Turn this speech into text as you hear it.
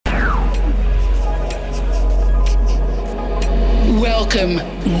Welcome to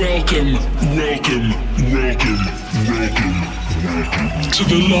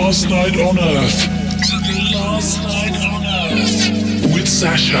the last night on Earth. With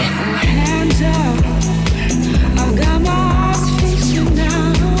Sasha. Hands up, I've got my eyes fixed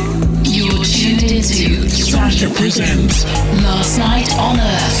now. You're tuned into Sasha Presents Last Night on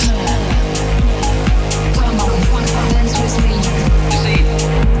Earth. Come on, dance with me.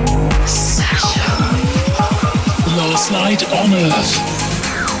 Sasha. Last Night on Earth.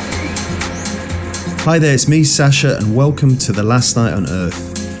 Hi there, it's me, Sasha, and welcome to The Last Night on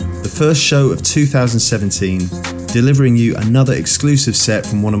Earth, the first show of 2017, delivering you another exclusive set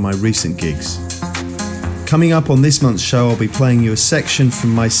from one of my recent gigs. Coming up on this month's show, I'll be playing you a section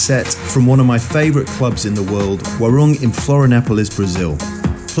from my set from one of my favourite clubs in the world, Warung in Florianópolis, Brazil.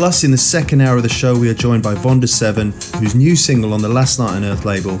 Plus, in the second hour of the show, we are joined by Vonda 7, whose new single on the Last Night on Earth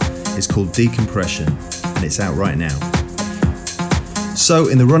label is called Decompression, and it's out right now. So,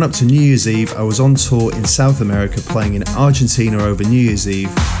 in the run-up to New Year's Eve, I was on tour in South America playing in Argentina over New Year's Eve,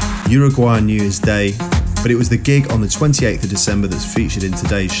 Uruguay on New Year's Day, but it was the gig on the 28th of December that's featured in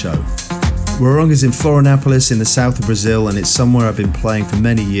today's show. Warung is in Florianópolis in the south of Brazil, and it's somewhere I've been playing for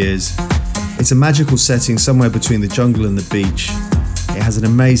many years. It's a magical setting somewhere between the jungle and the beach. It has an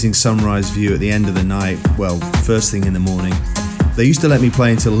amazing sunrise view at the end of the night, well, first thing in the morning. They used to let me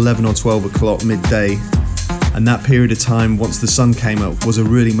play until 11 or 12 o'clock midday, and that period of time, once the sun came up, was a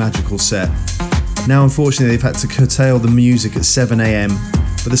really magical set. Now, unfortunately, they've had to curtail the music at 7 a.m,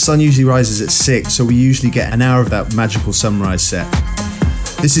 but the sun usually rises at 6, so we usually get an hour of that magical sunrise set.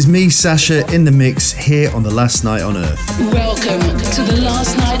 This is me, Sasha, in the mix here on The Last Night on Earth. Welcome to the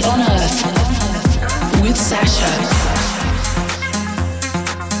Last Night on Earth with Sasha.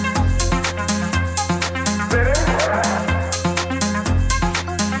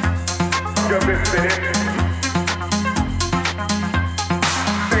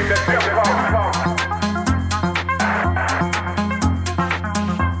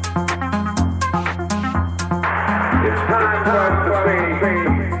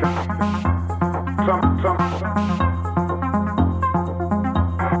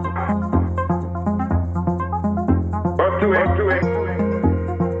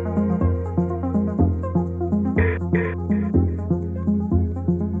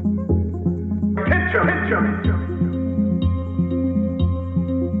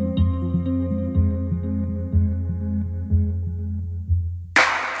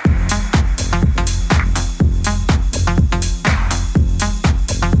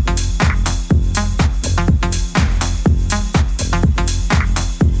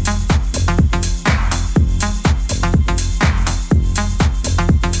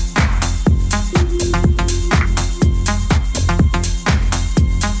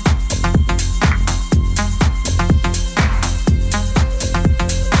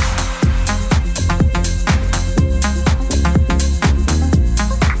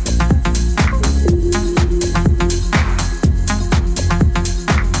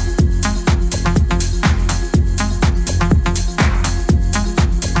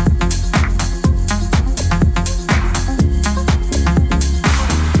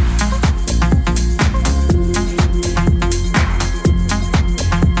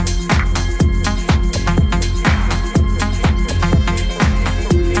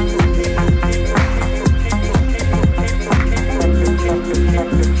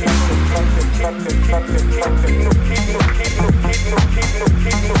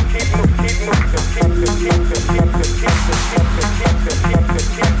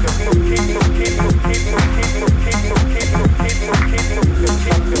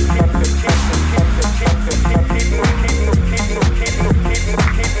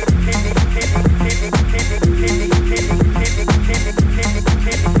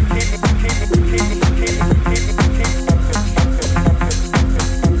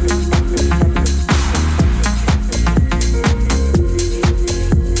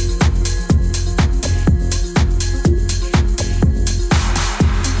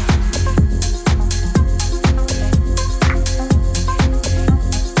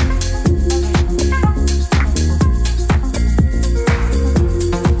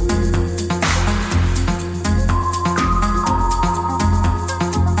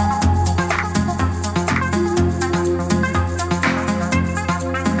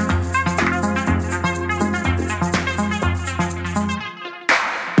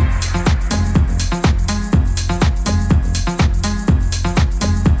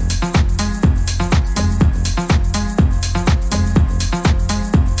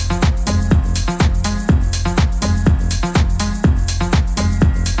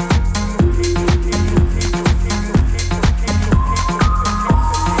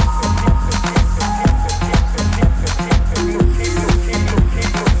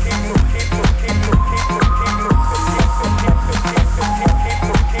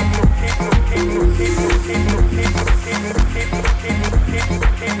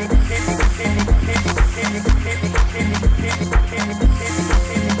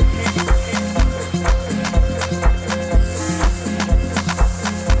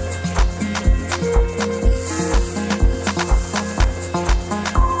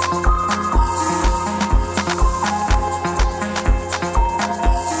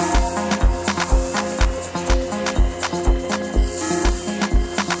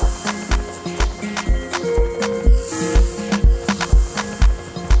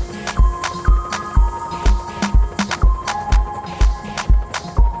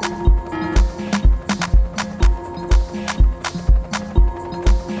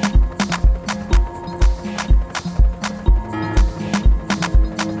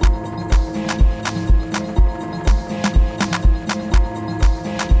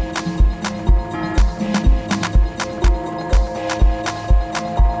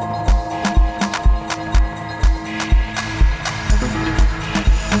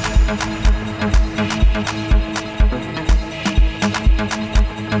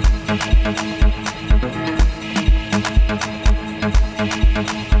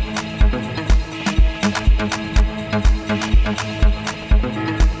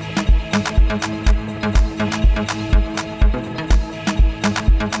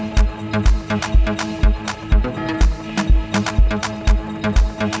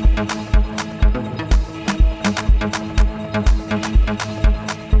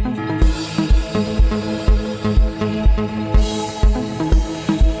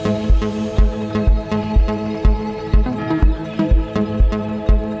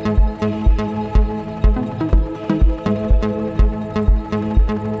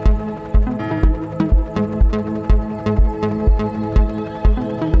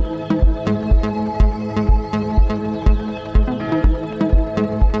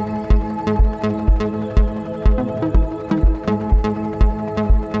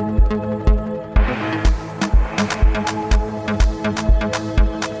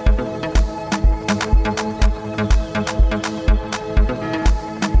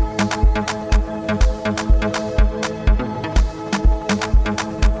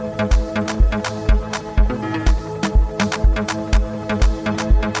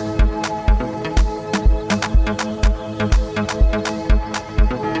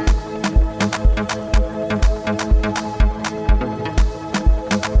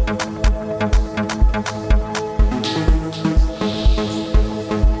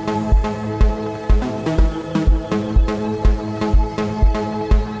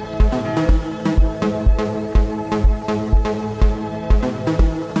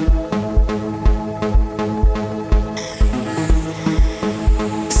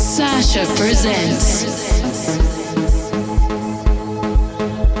 Sasha presents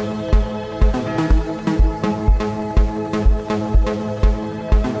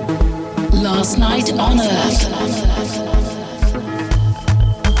Last Night on Earth.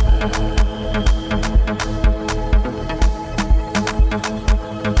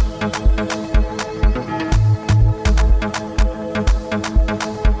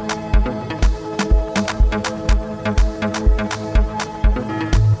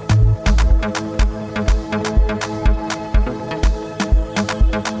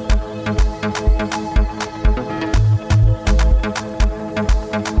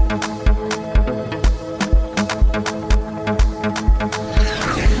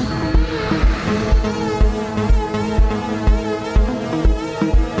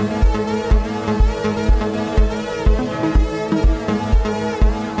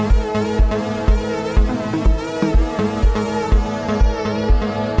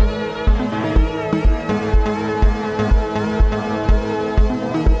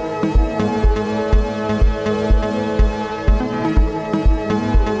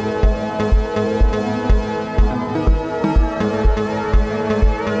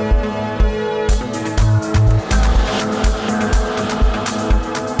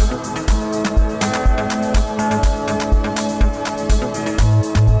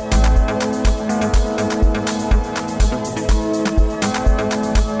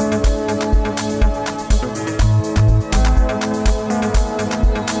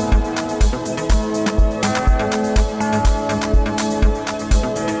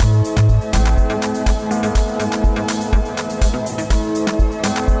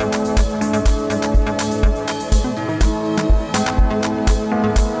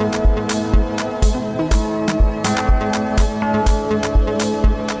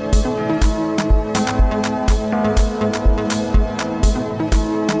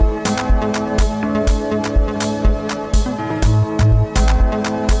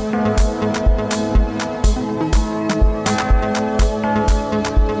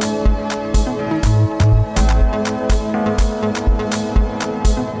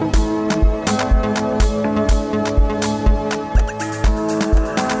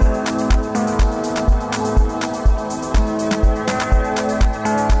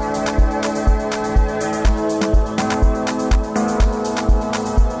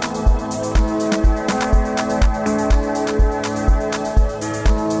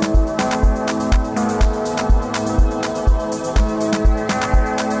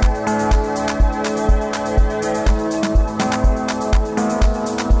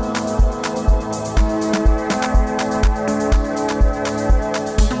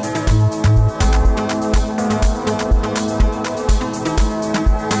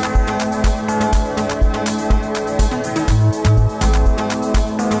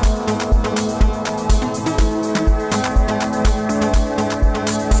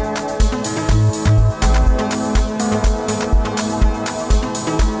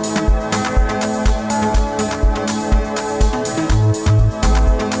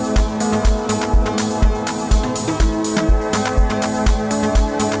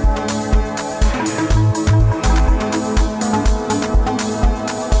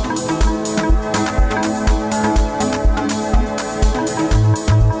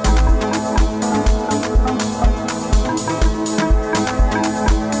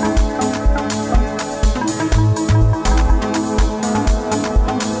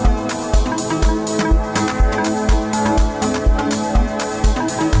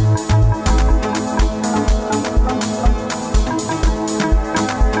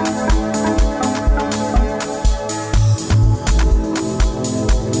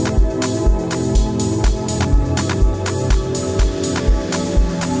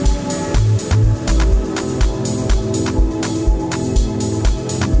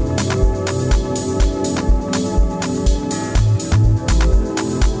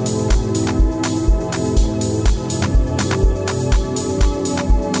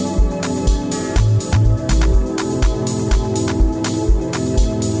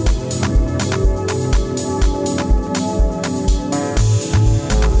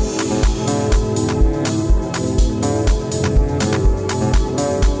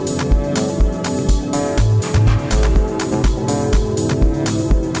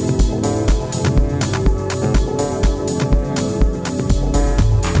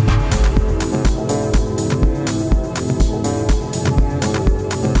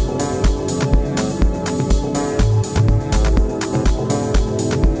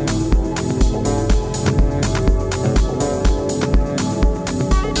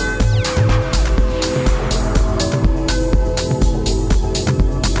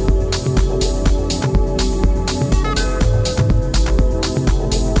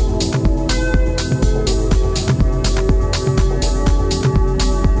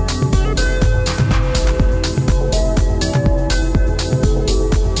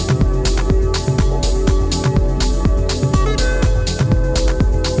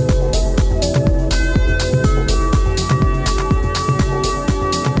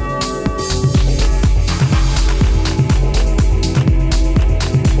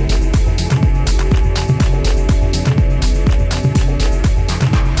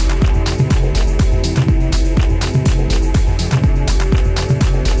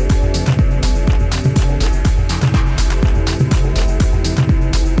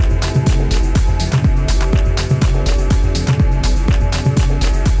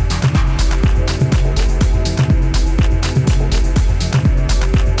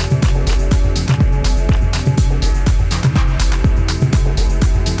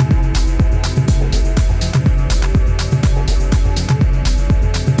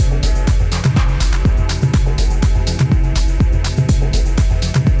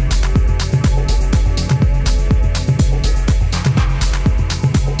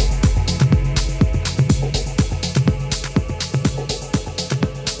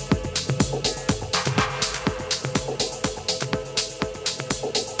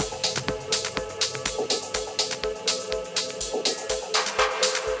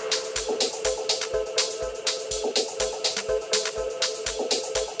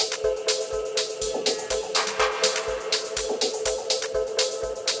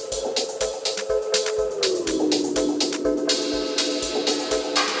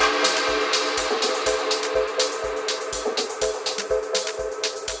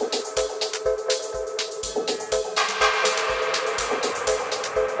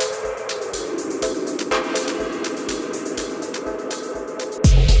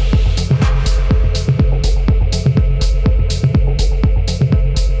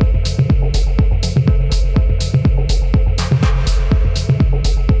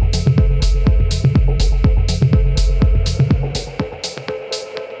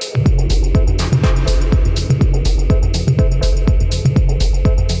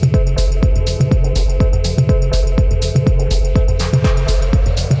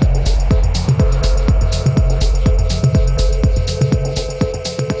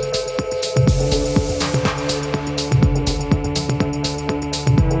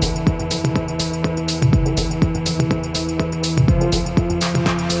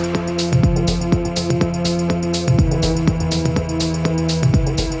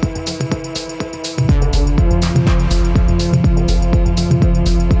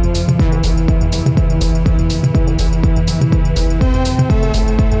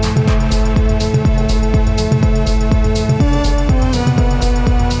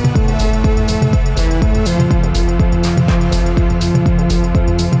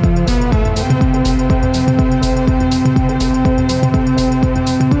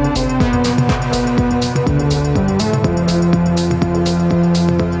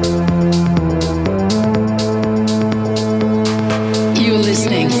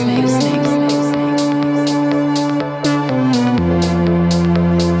 listening to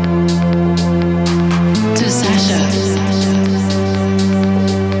Sasha.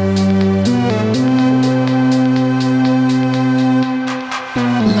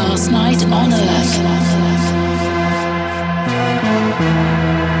 Last Night on Earth.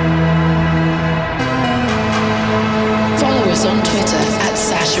 Follow us on Twitter at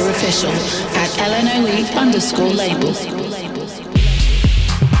Sasha Official, at LNOE_label.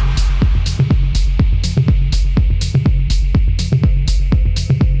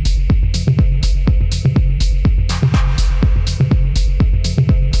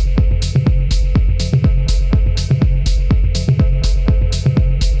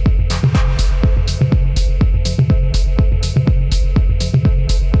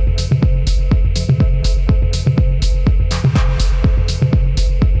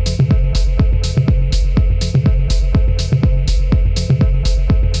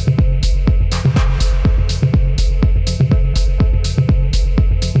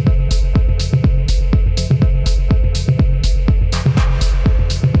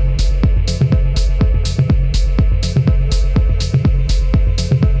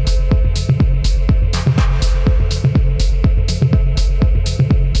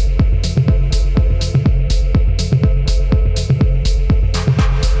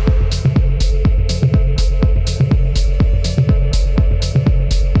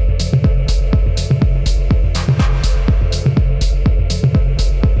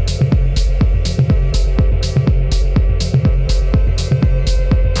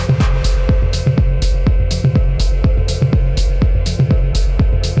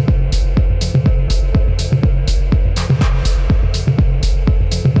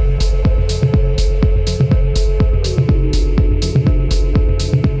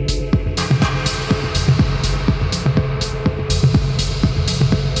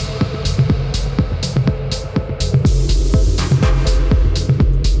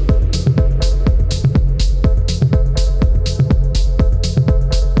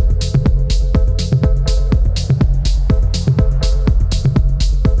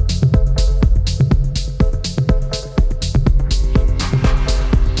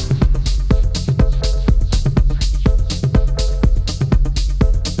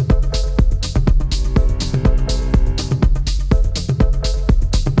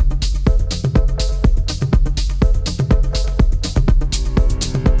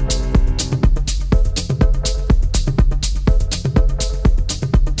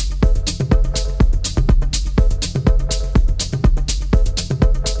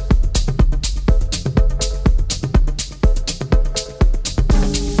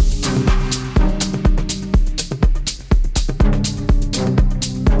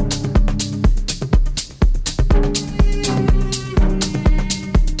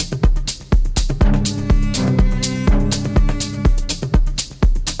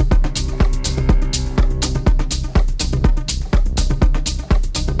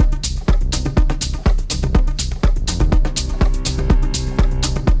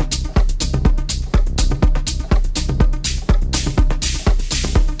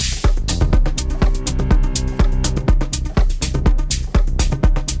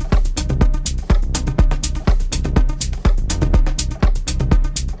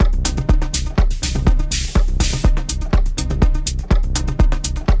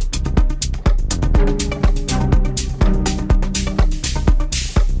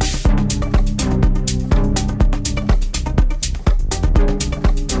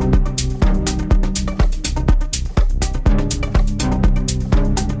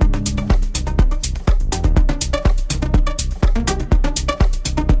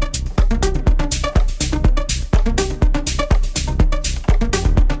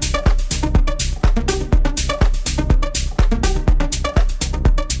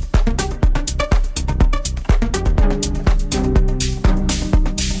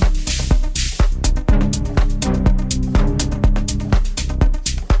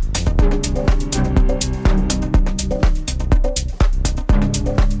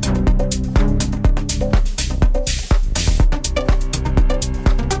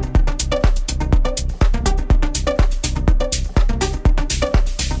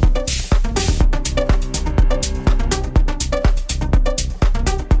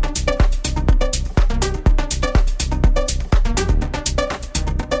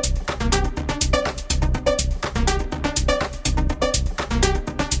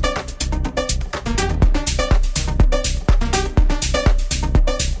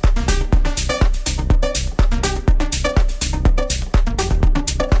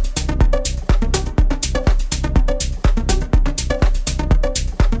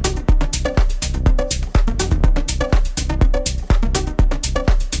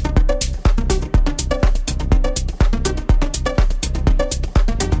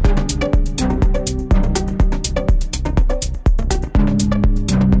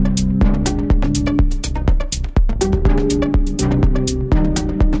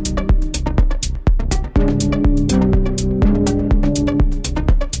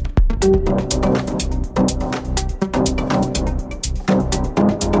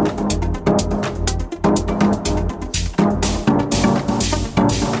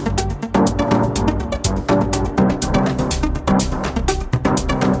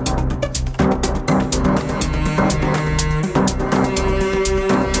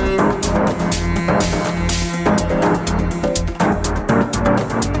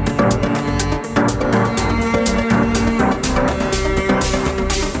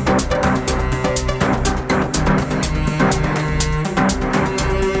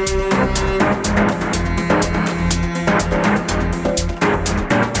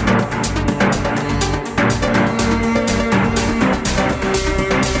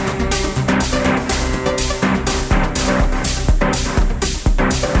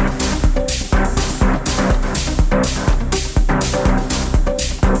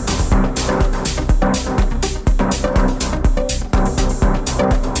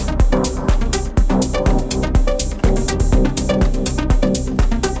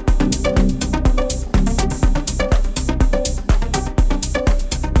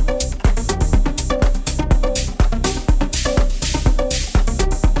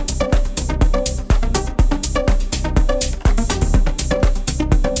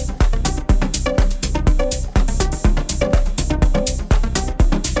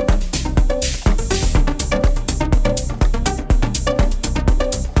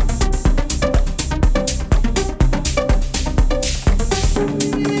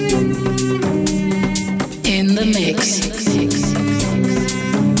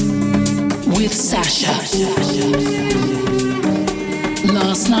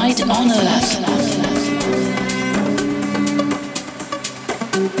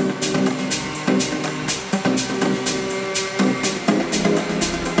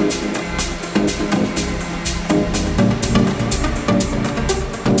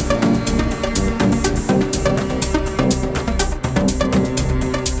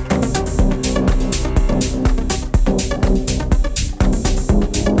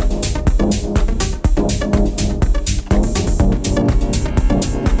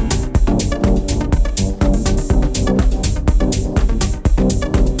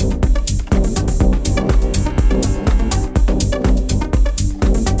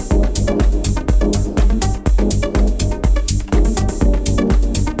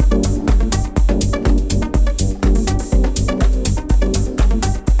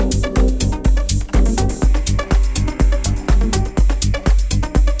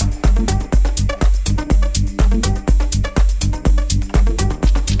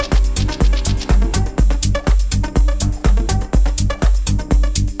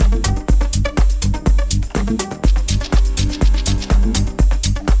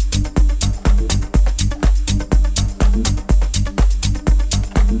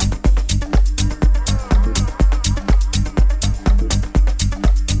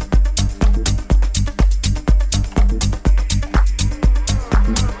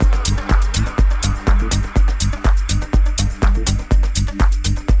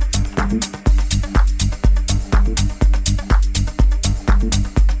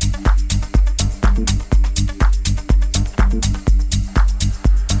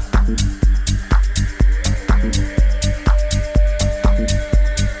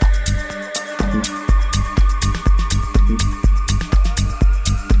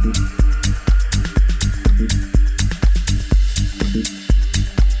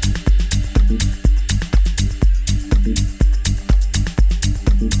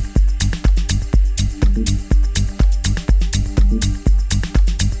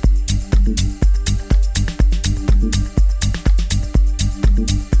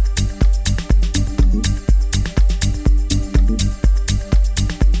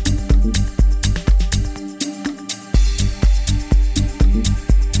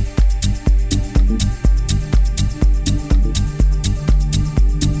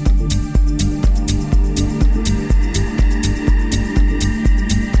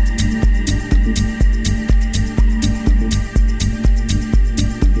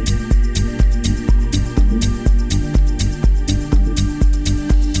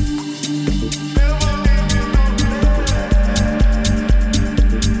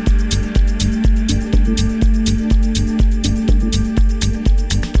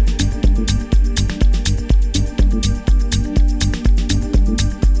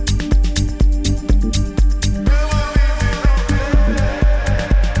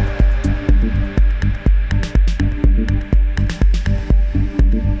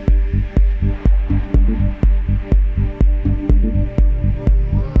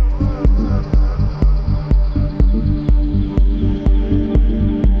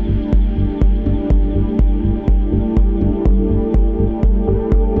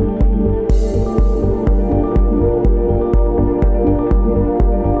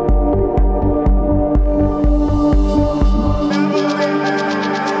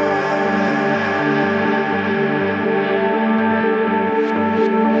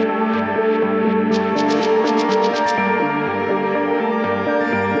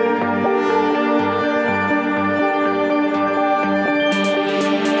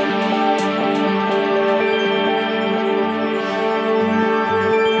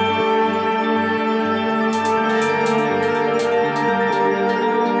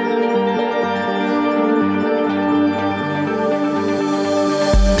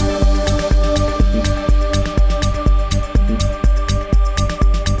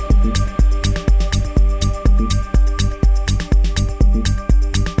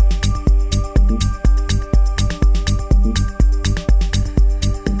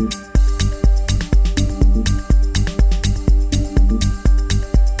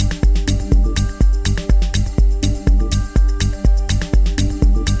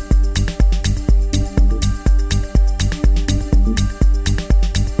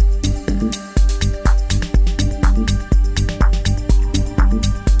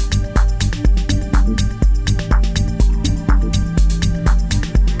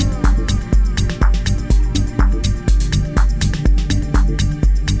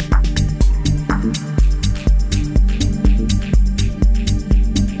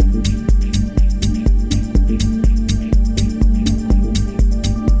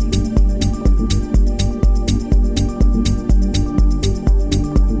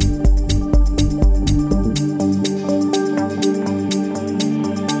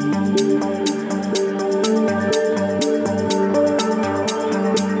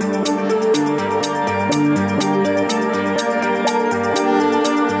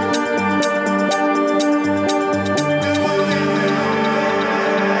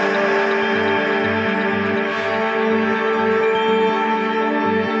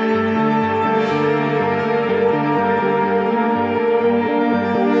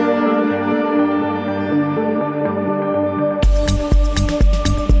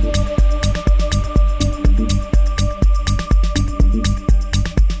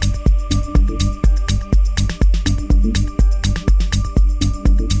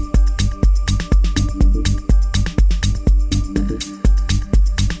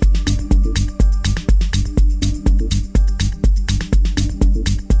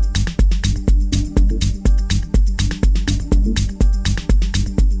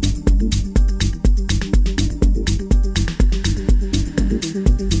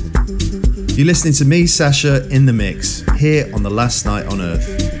 You're listening to me, Sasha, in the mix, here on The Last Night on Earth,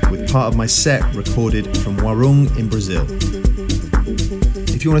 with part of my set recorded from Warung in Brazil.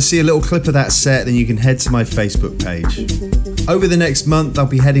 If you want to see a little clip of that set, then you can head to my Facebook page. Over the next month, I'll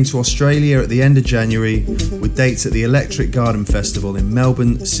be heading to Australia at the end of January, with dates at the Electric Garden Festival in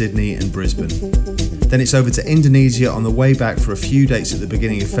Melbourne, Sydney and Brisbane. Then it's over to Indonesia on the way back for a few dates at the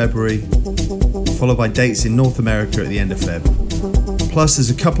beginning of February, followed by dates in North America at the end of Feb. Plus, there's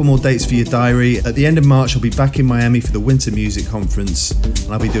a couple more dates for your diary. At the end of March, I'll be back in Miami for the Winter Music Conference,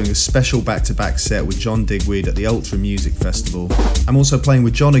 and I'll be doing a special back-to-back set with John Digweed at the Ultra Music Festival. I'm also playing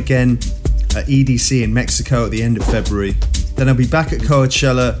with John again at EDC in Mexico at the end of February. Then I'll be back at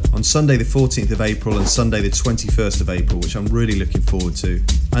Coachella on Sunday the 14th of April and Sunday the 21st of April, which I'm really looking forward to.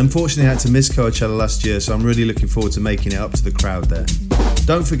 I unfortunately had to miss Coachella last year, so I'm really looking forward to making it up to the crowd there.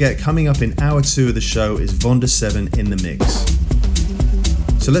 Don't forget, coming up in hour 2 of the show is Vonda 7 in the mix.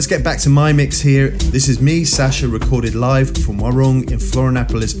 So let's get back to my mix here. This is me, Sasha, recorded live from Warung in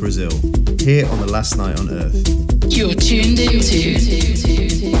Florianopolis, Brazil, here on The Last Night on Earth. You're tuned into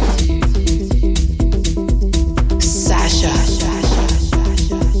Sasha.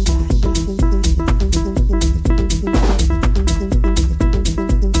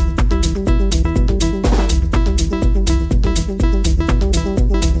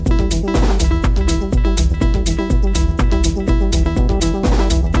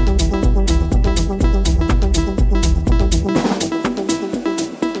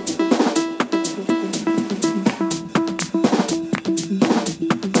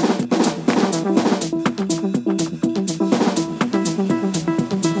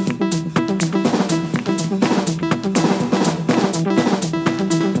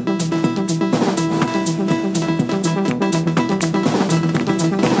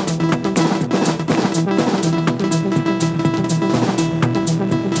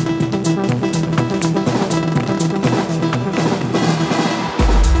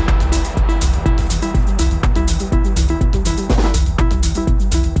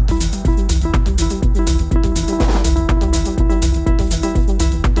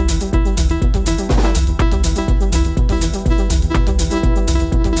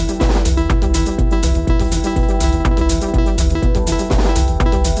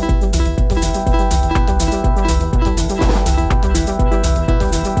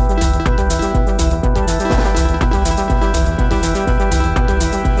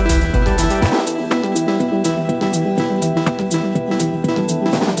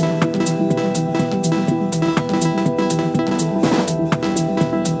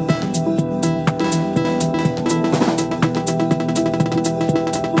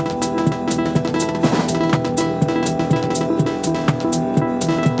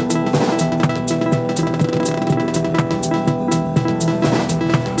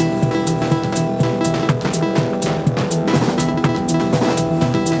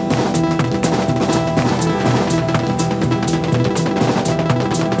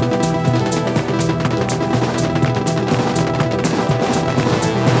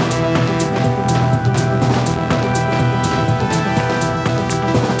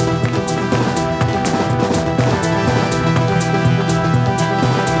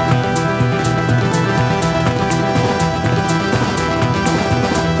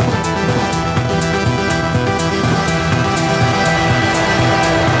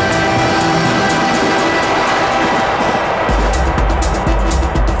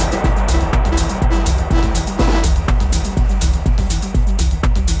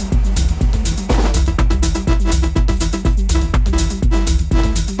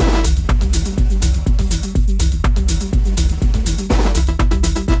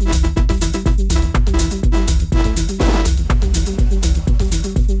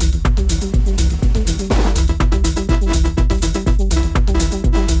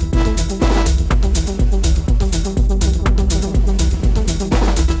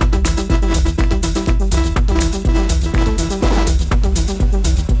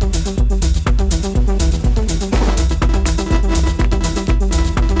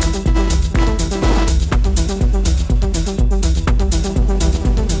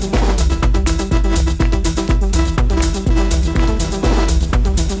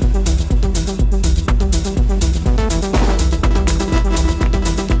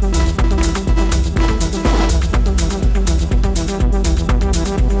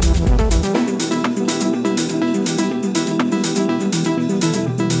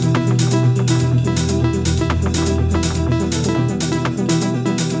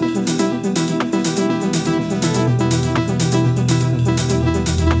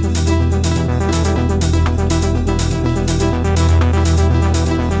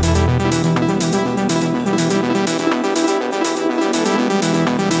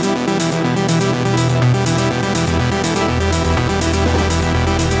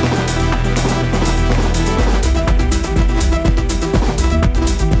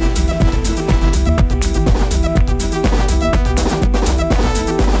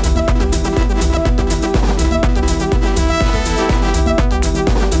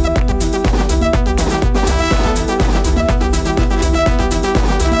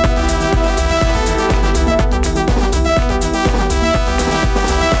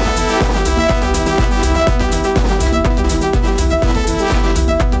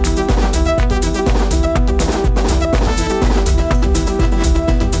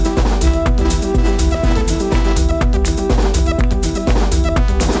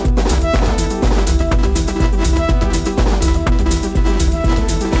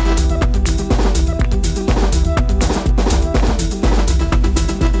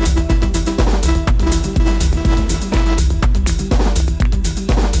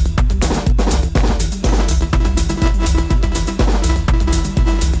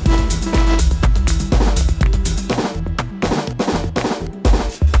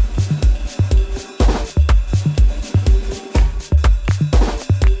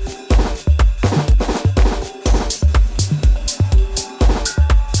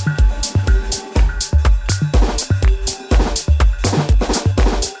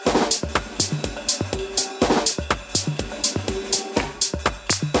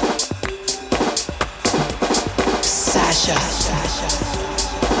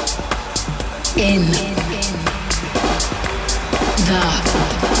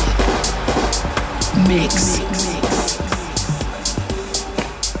 mix.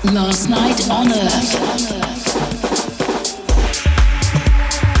 Last Night on Earth.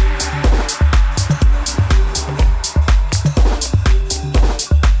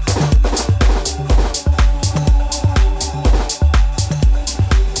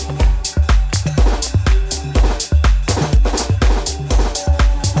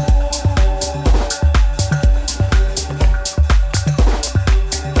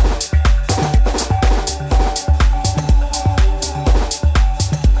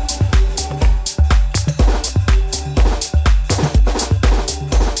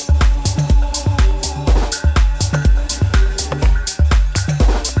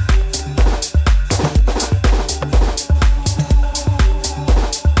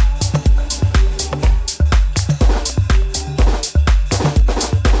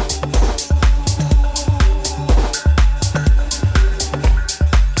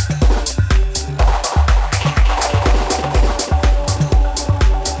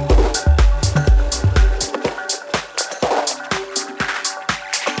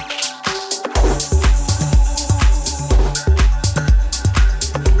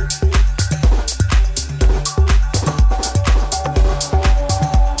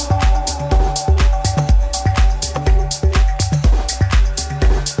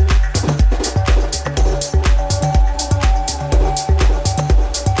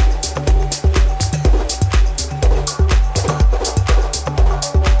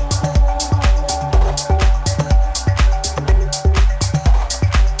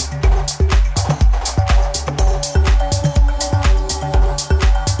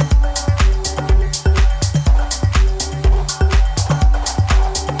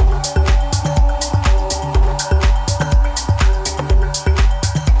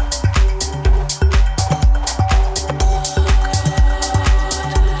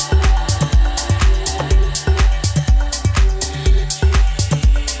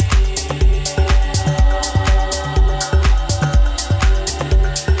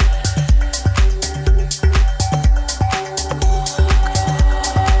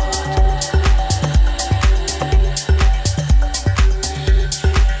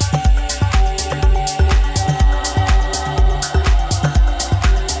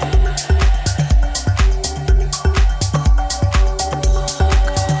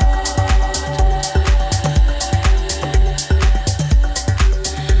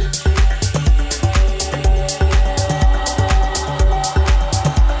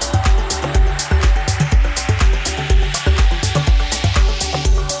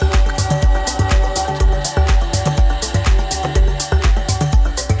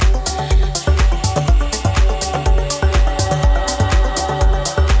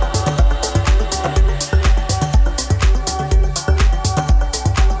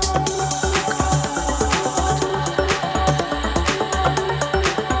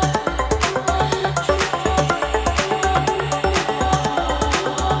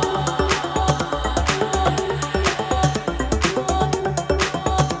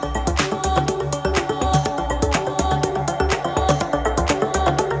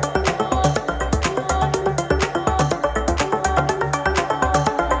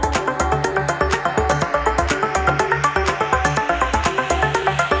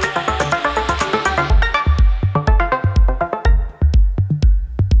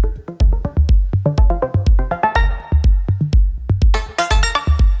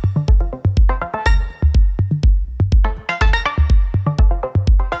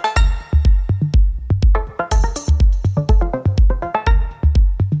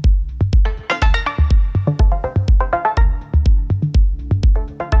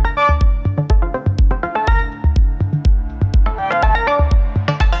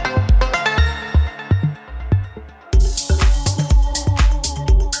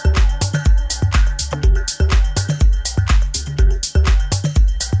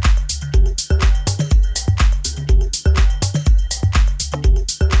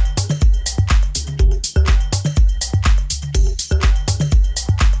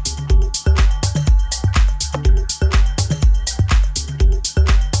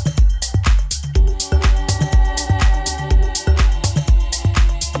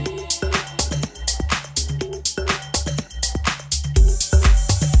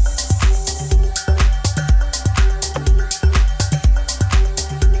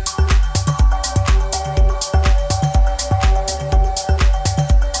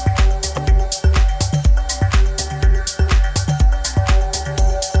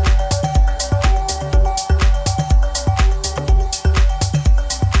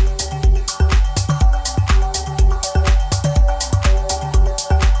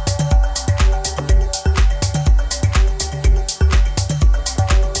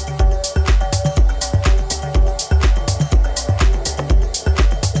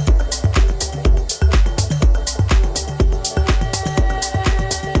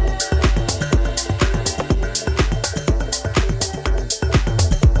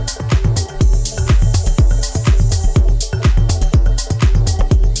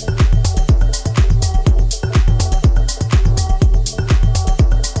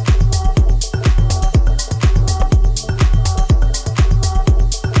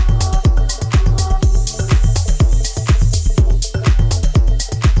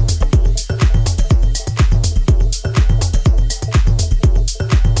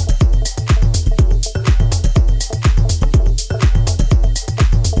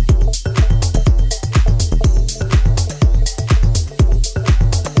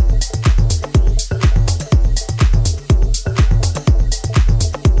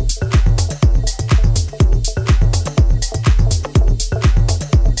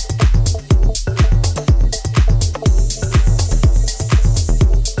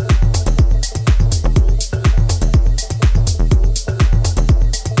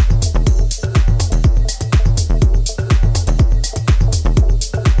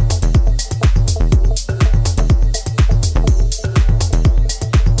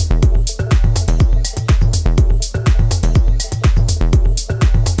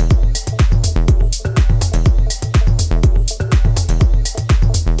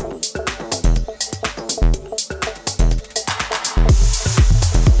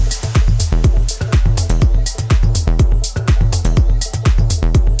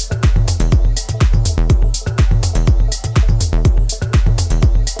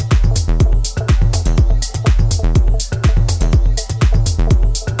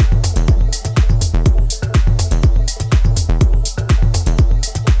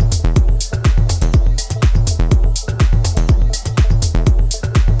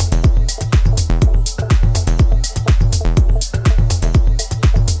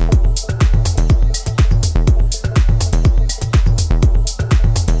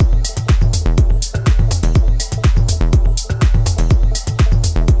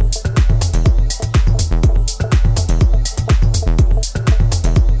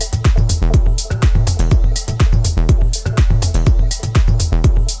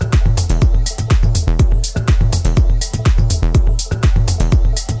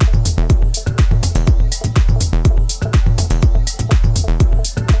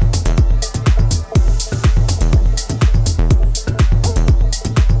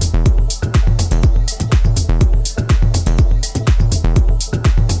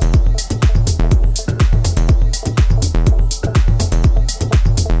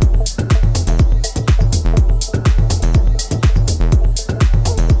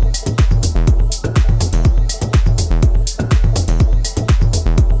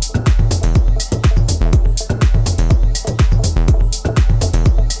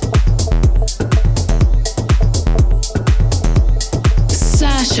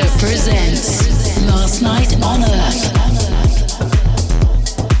 Sasha presents Last Night on Earth.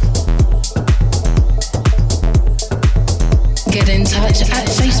 Get in touch at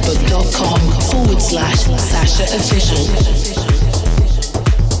facebook.com/Sasha Official.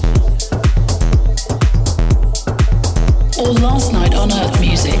 Or Last Night on Earth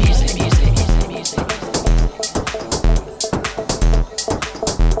Music.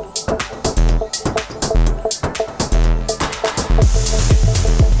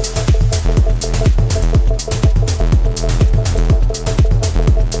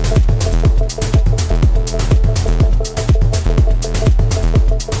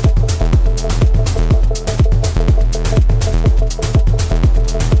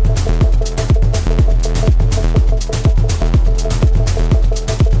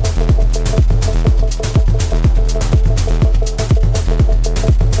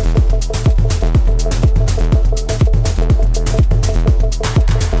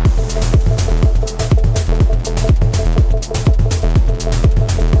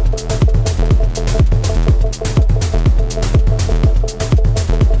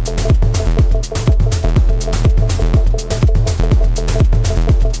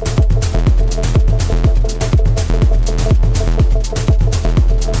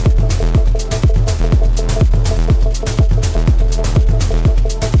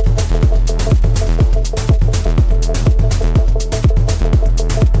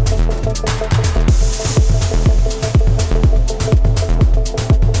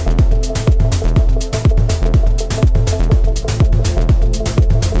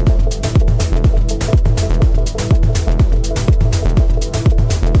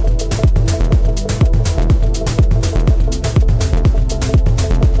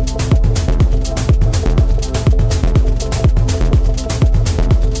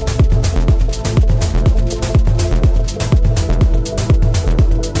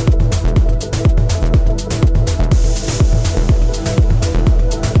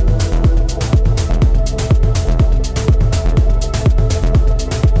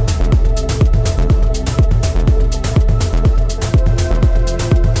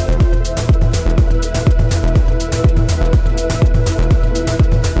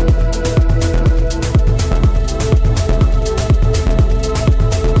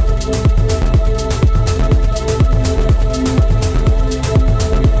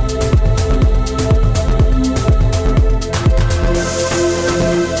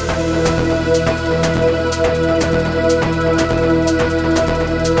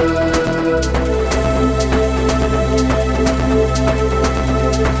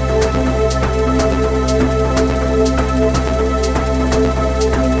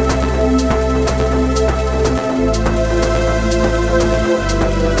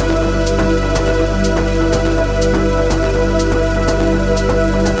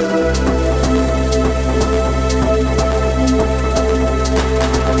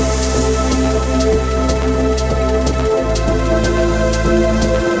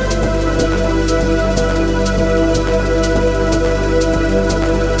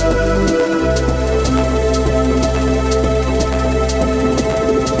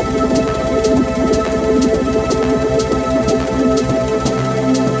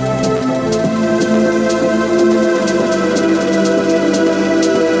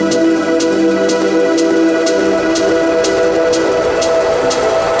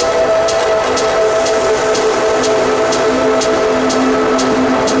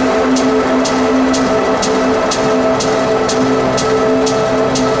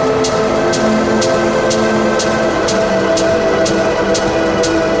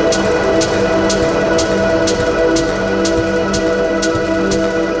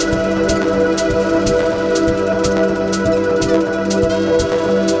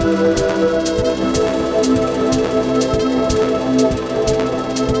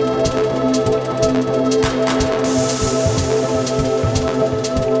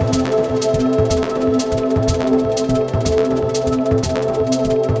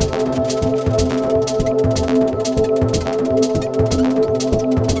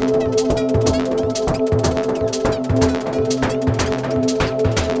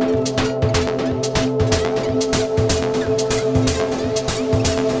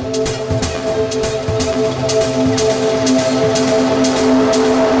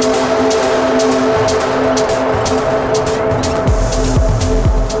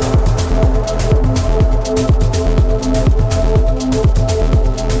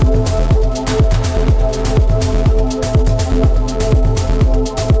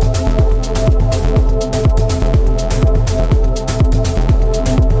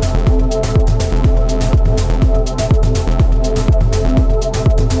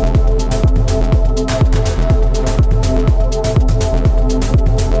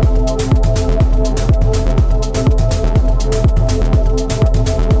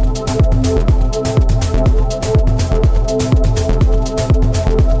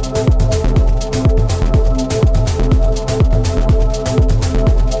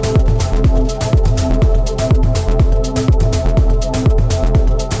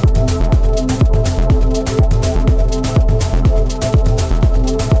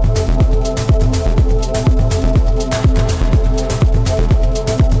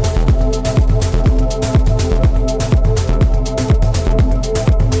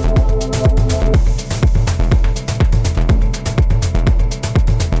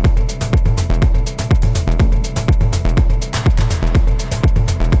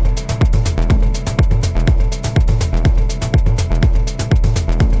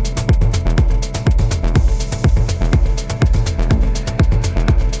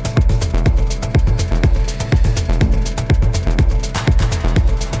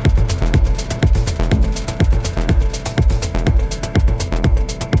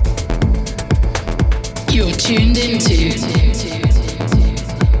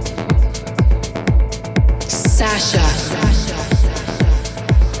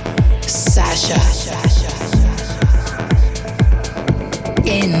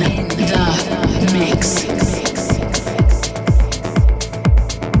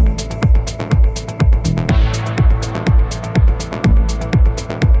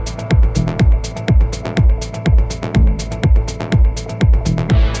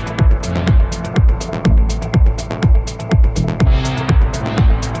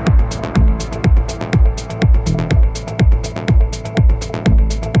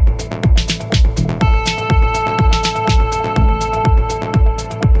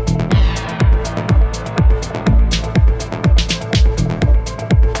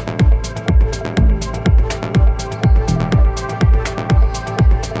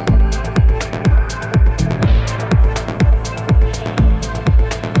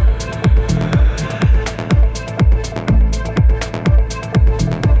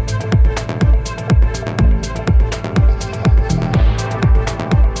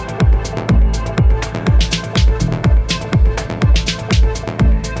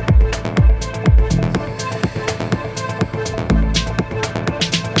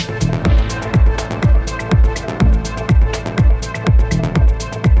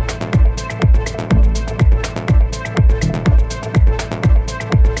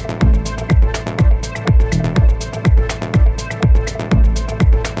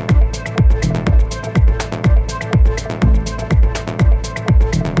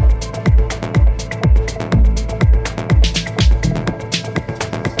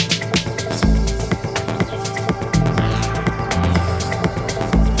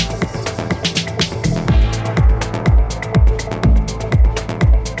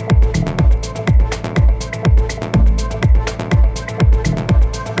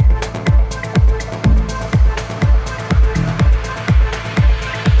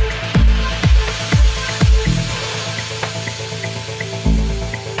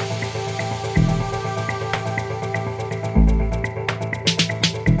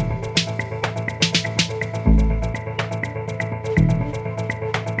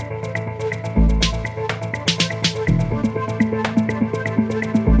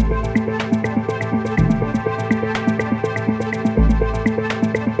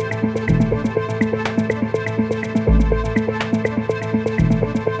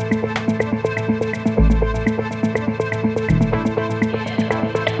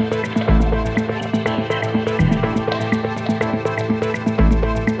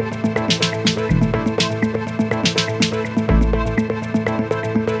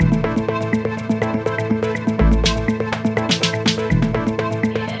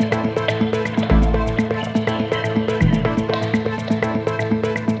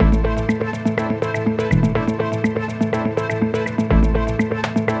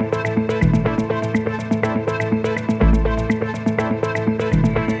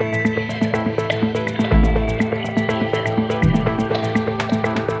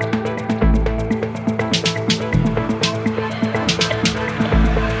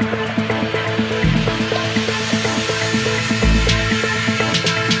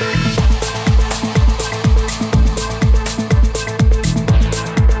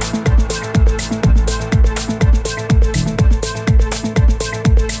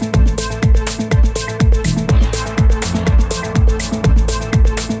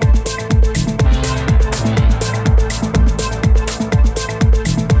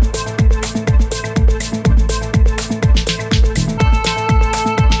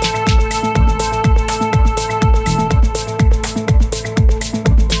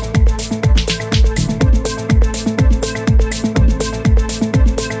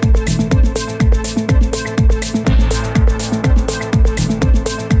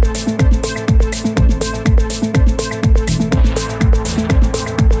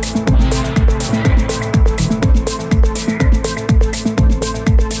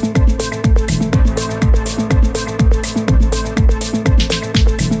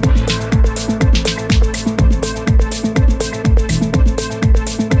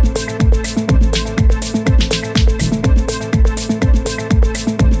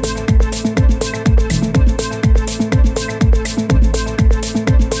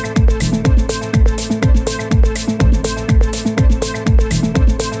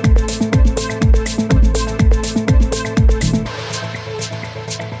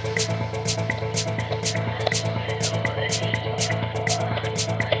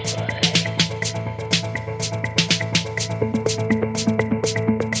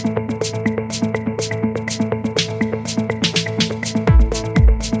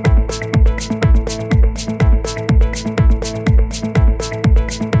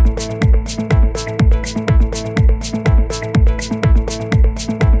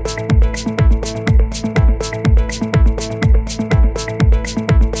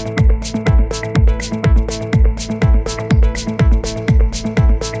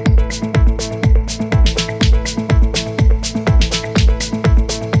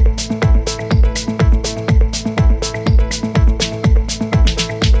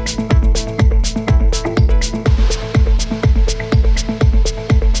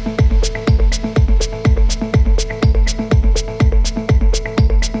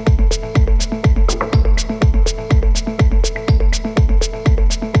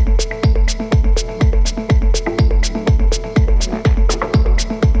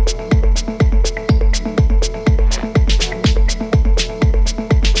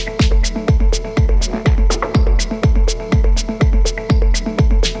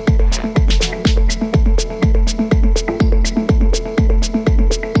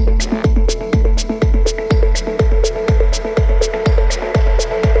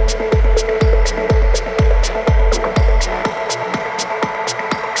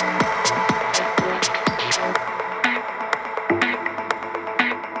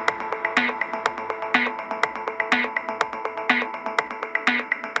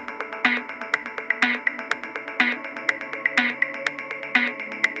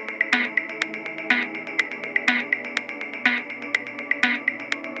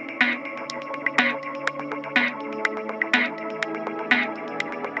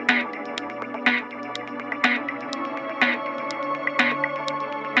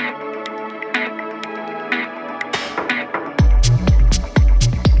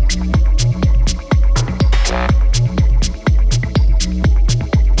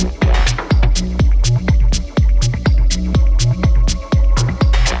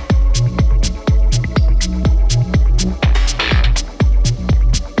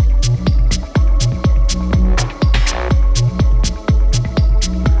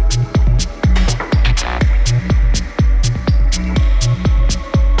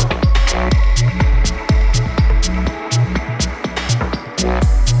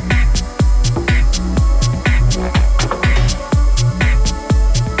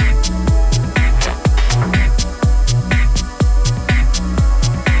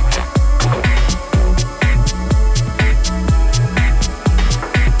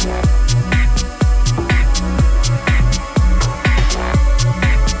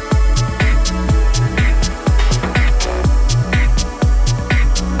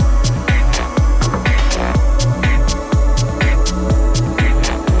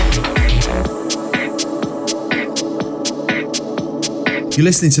 You're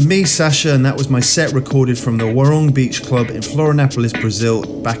listening to me, Sasha, and that was my set recorded from the Warong Beach Club in Florianopolis, Brazil,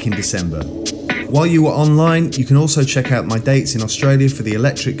 back in December. While you were online, you can also check out my dates in Australia for the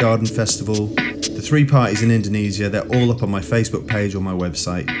Electric Garden Festival, the 3 parties in Indonesia. They're all up on my Facebook page or my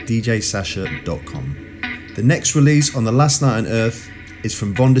website, djsasha.com. The next release on The Last Night on Earth is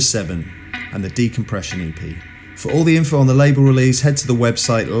from Vonda 7 and the Decompression EP. For all the info on the label release, head to the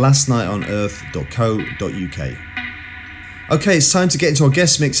website lastnightonearth.co.uk. Okay, it's time to get into our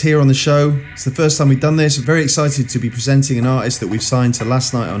guest mix here on the show. It's the first time we've done this. I'm very excited to be presenting an artist that we've signed to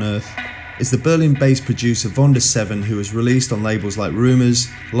Last Night on Earth. It's the Berlin-based producer Vonda 7, who has released on labels like Rumours,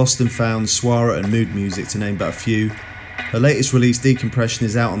 Lost and Found, Swara and Mood Music, to name but a few. Her latest release, Decompression,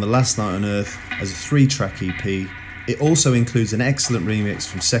 is out on The Last Night on Earth as a 3-track EP. It also includes an excellent remix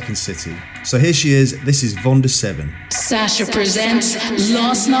from Second City. So here she is, this is Vonda 7. Sasha presents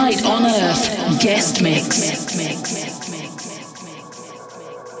Last Night on Earth Guest Mix.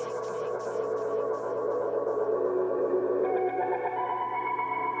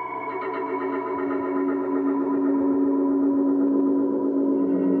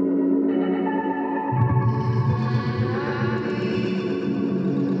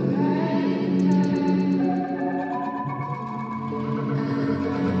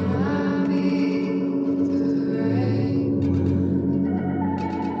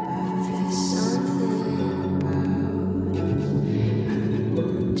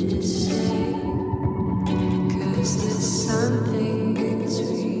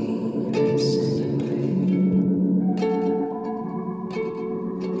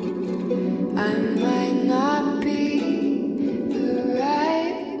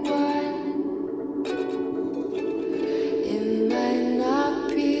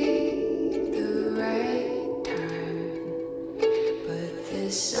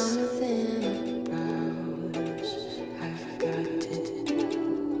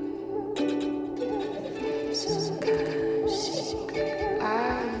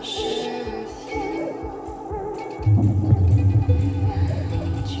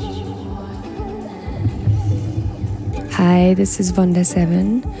 Hi, this is Vonda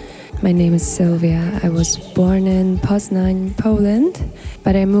 7. My name is Sylvia. I was born in Poznań, Poland,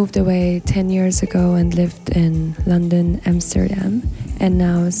 but I moved away 10 years ago and lived in London, Amsterdam, and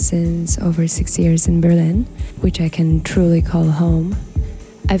now since over 6 years in Berlin, which I can truly call home.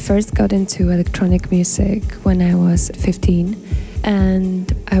 I first got into electronic music when I was 15,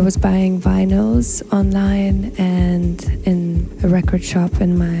 and I was buying vinyls online and in a record shop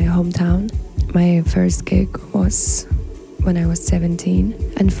in my hometown. My first gig was when I was 17.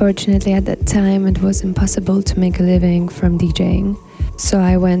 Unfortunately, at that time, it was impossible to make a living from DJing. So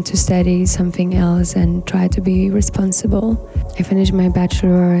I went to study something else and try to be responsible. I finished my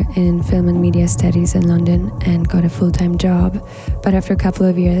bachelor in film and media studies in London and got a full-time job. But after a couple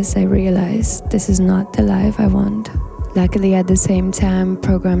of years, I realized this is not the life I want. Luckily, at the same time,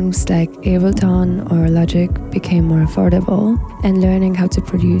 programs like Ableton or Logic became more affordable, and learning how to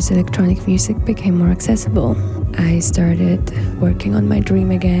produce electronic music became more accessible. I started working on my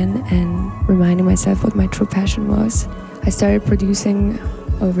dream again and reminding myself what my true passion was. I started producing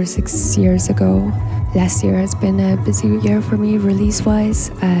over 6 years ago. Last year has been a busy year for me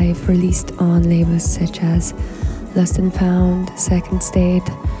release-wise. I've released on labels such as Lost and Found, Second State,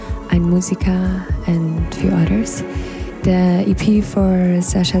 Ein Musica, and a few others. The EP for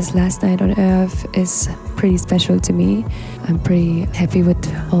Sasha's Last Night on Earth is pretty special to me. I'm pretty happy with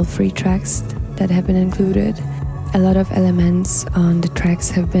all 3 tracks that have been included. A lot of elements on the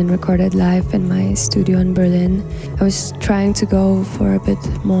tracks have been recorded live in my studio in Berlin. I was trying to go for a bit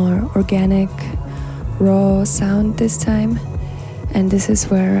more organic, raw sound this time, and this is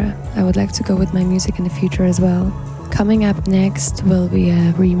where I would like to go with my music in the future as well. Coming up next will be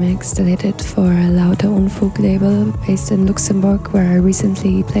a remix that I did for a Lauter Unfug label based in Luxembourg, where I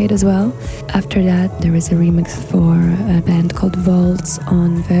recently played as well. After that, there is a remix for a band called Volts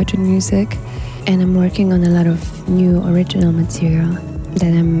on Virgin Music, and I'm working on a lot of new original material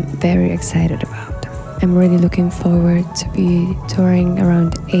that I'm very excited about. I'm really looking forward to be touring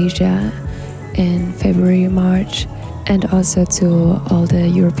around Asia in February, March, and also to all the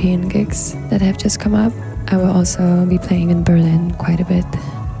European gigs that have just come up. I will also be playing in Berlin quite a bit,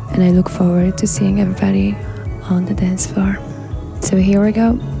 and I look forward to seeing everybody on the dance floor. So here we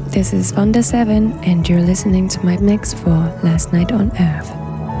go. This is Vonda 7, and you're listening to my mix for Last Night on Earth.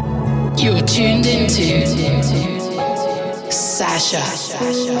 You're tuned into Sasha.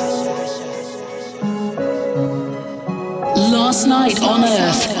 Last Night on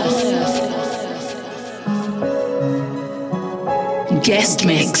Earth. Guest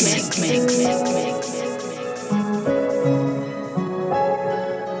mix.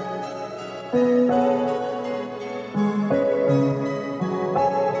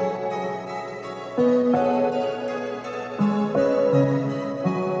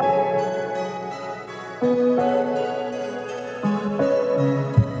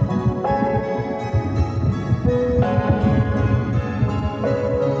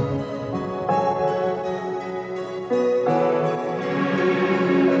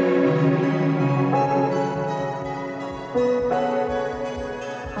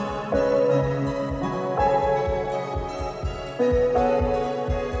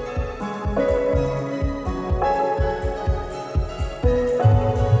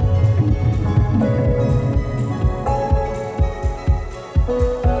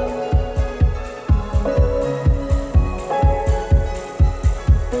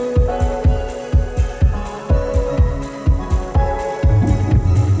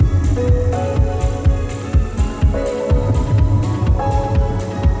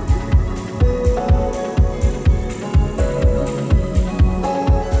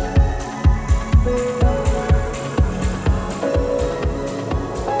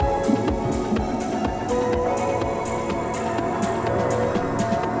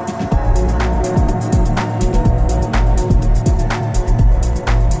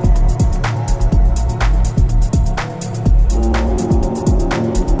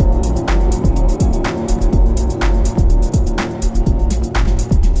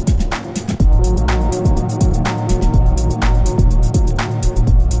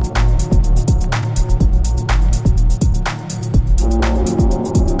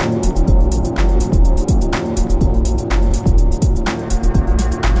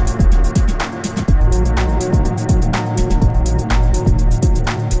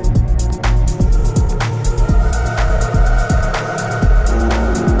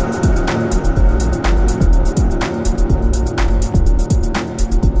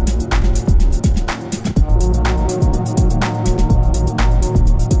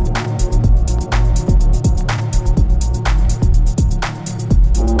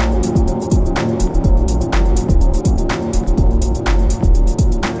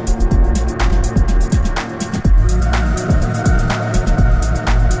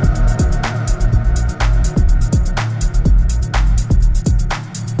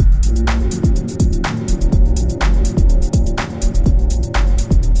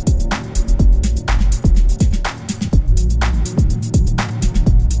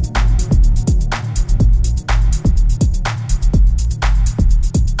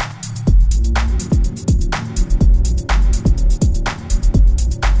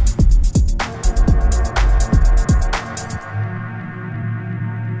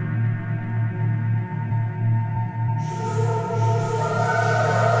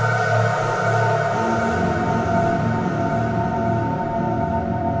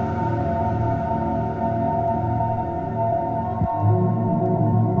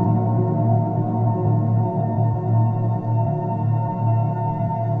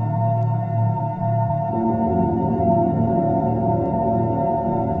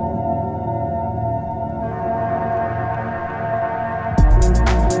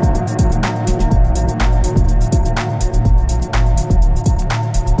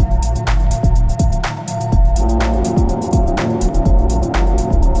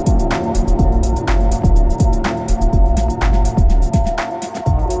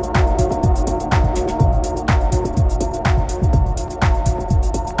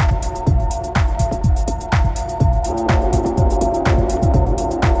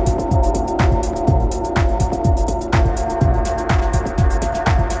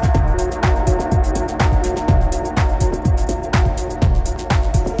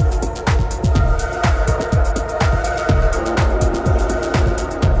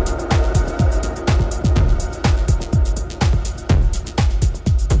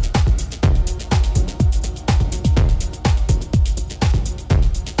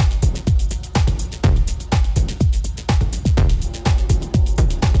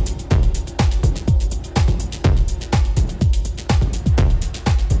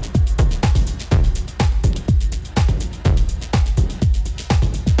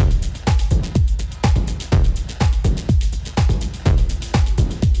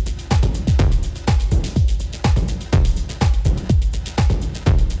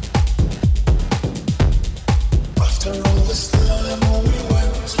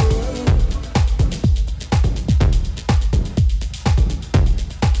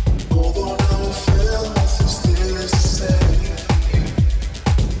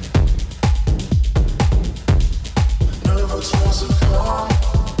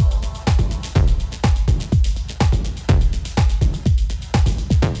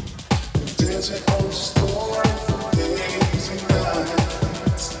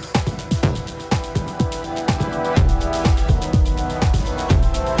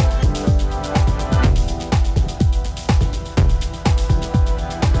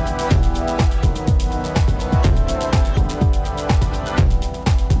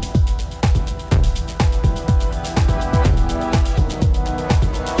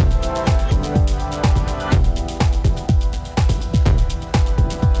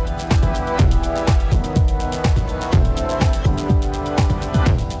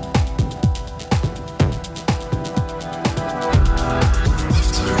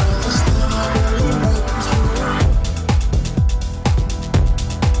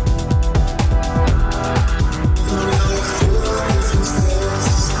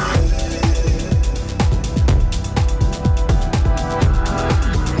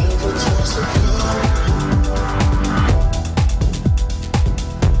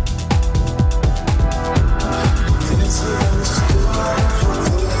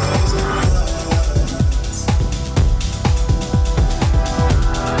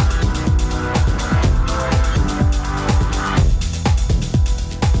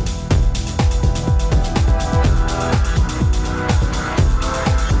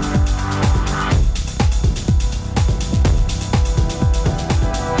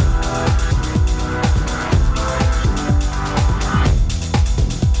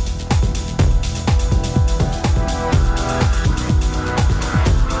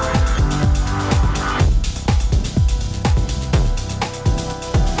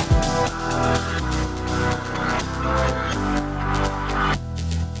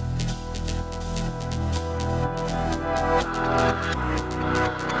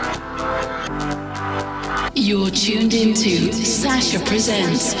 Sasha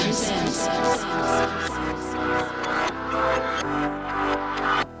presents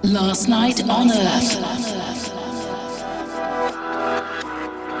Last Night on Earth.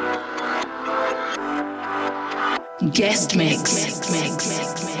 Guest mix.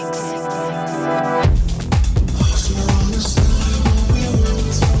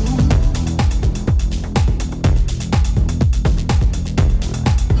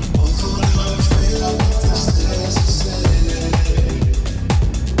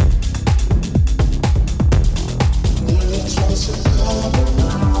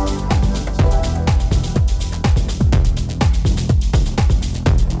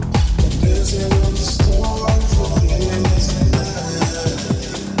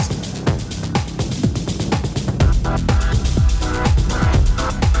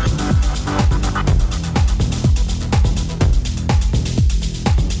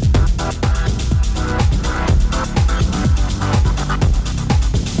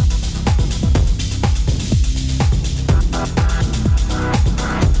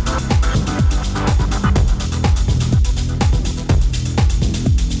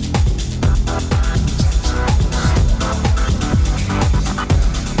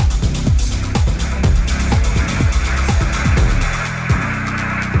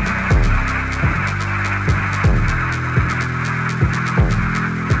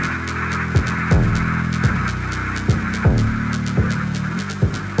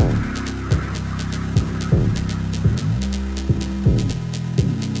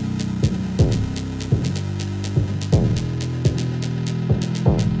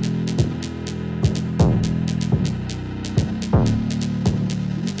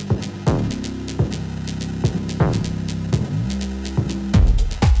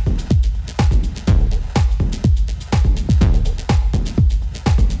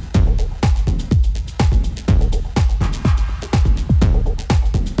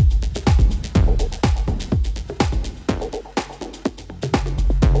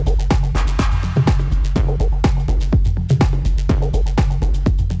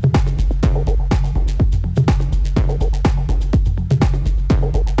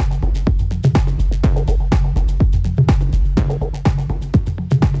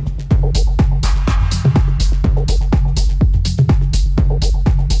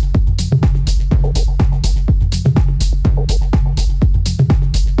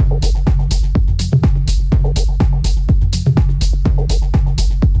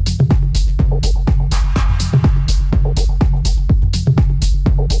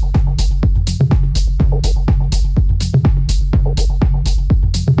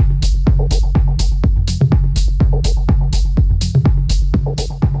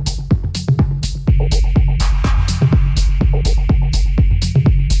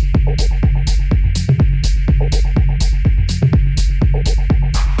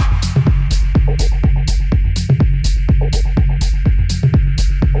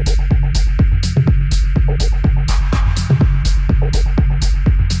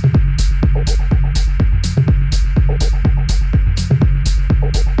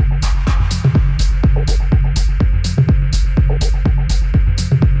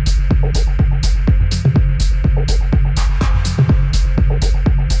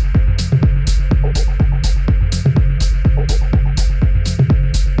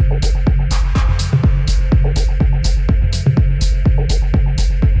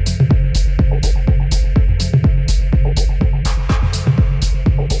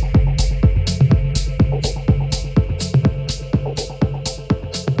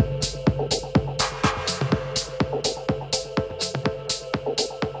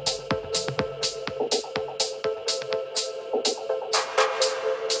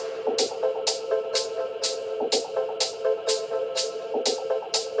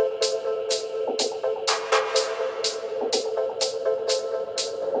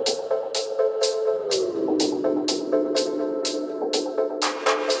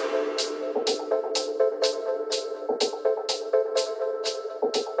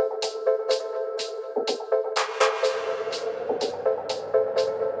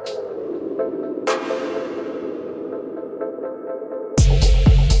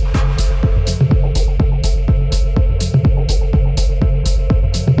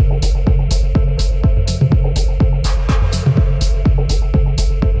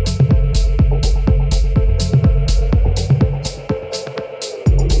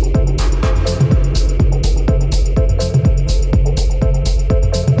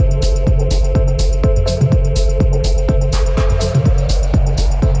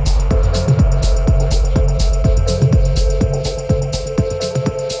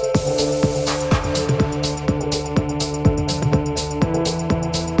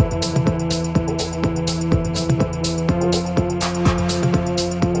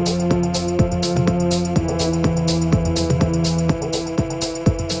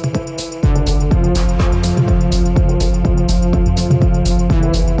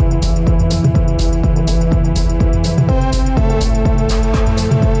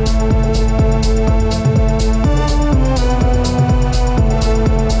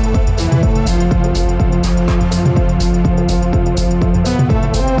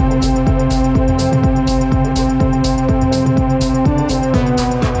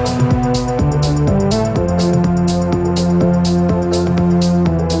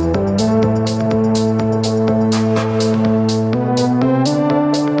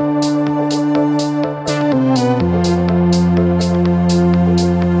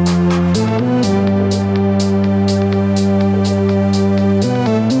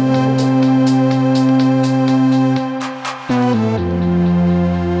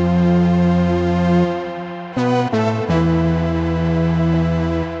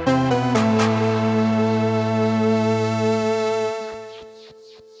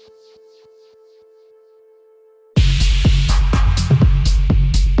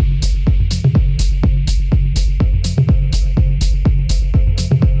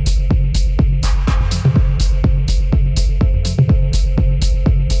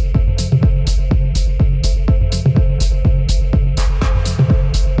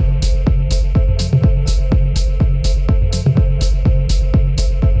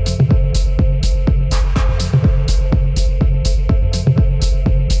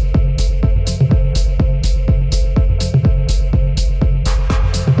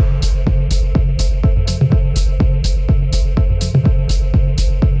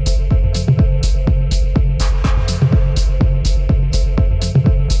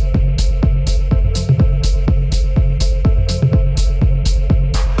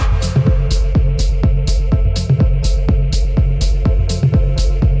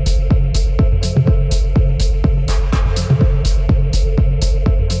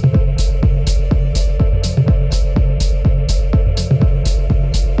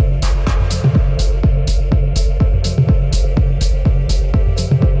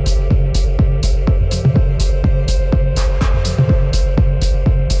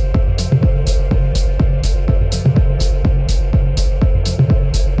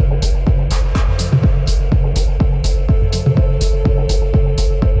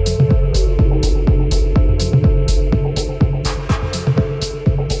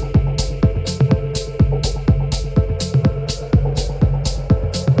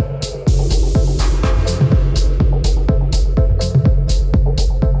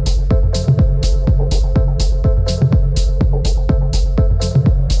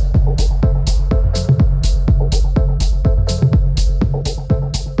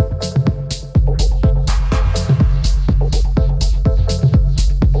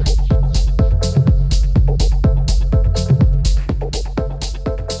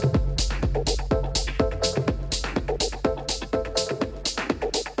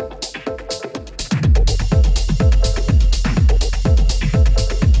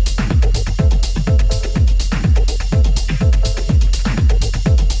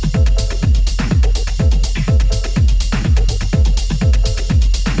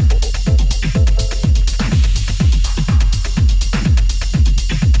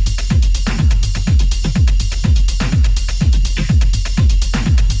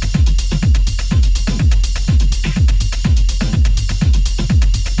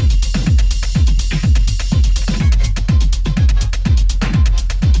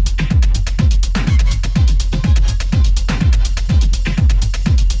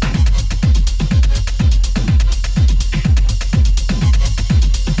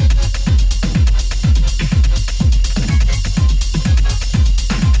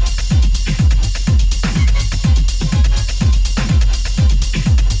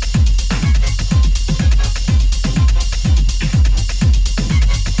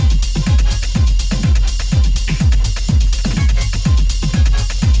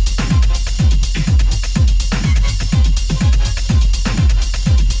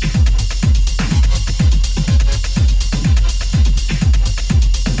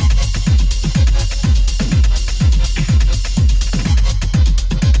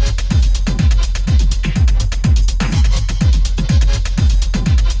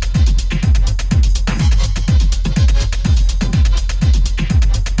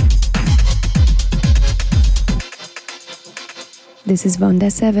 This is Vonda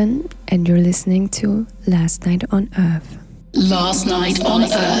 7, and you're listening to Last Night on Earth. Last Night on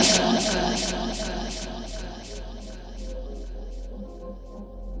Earth.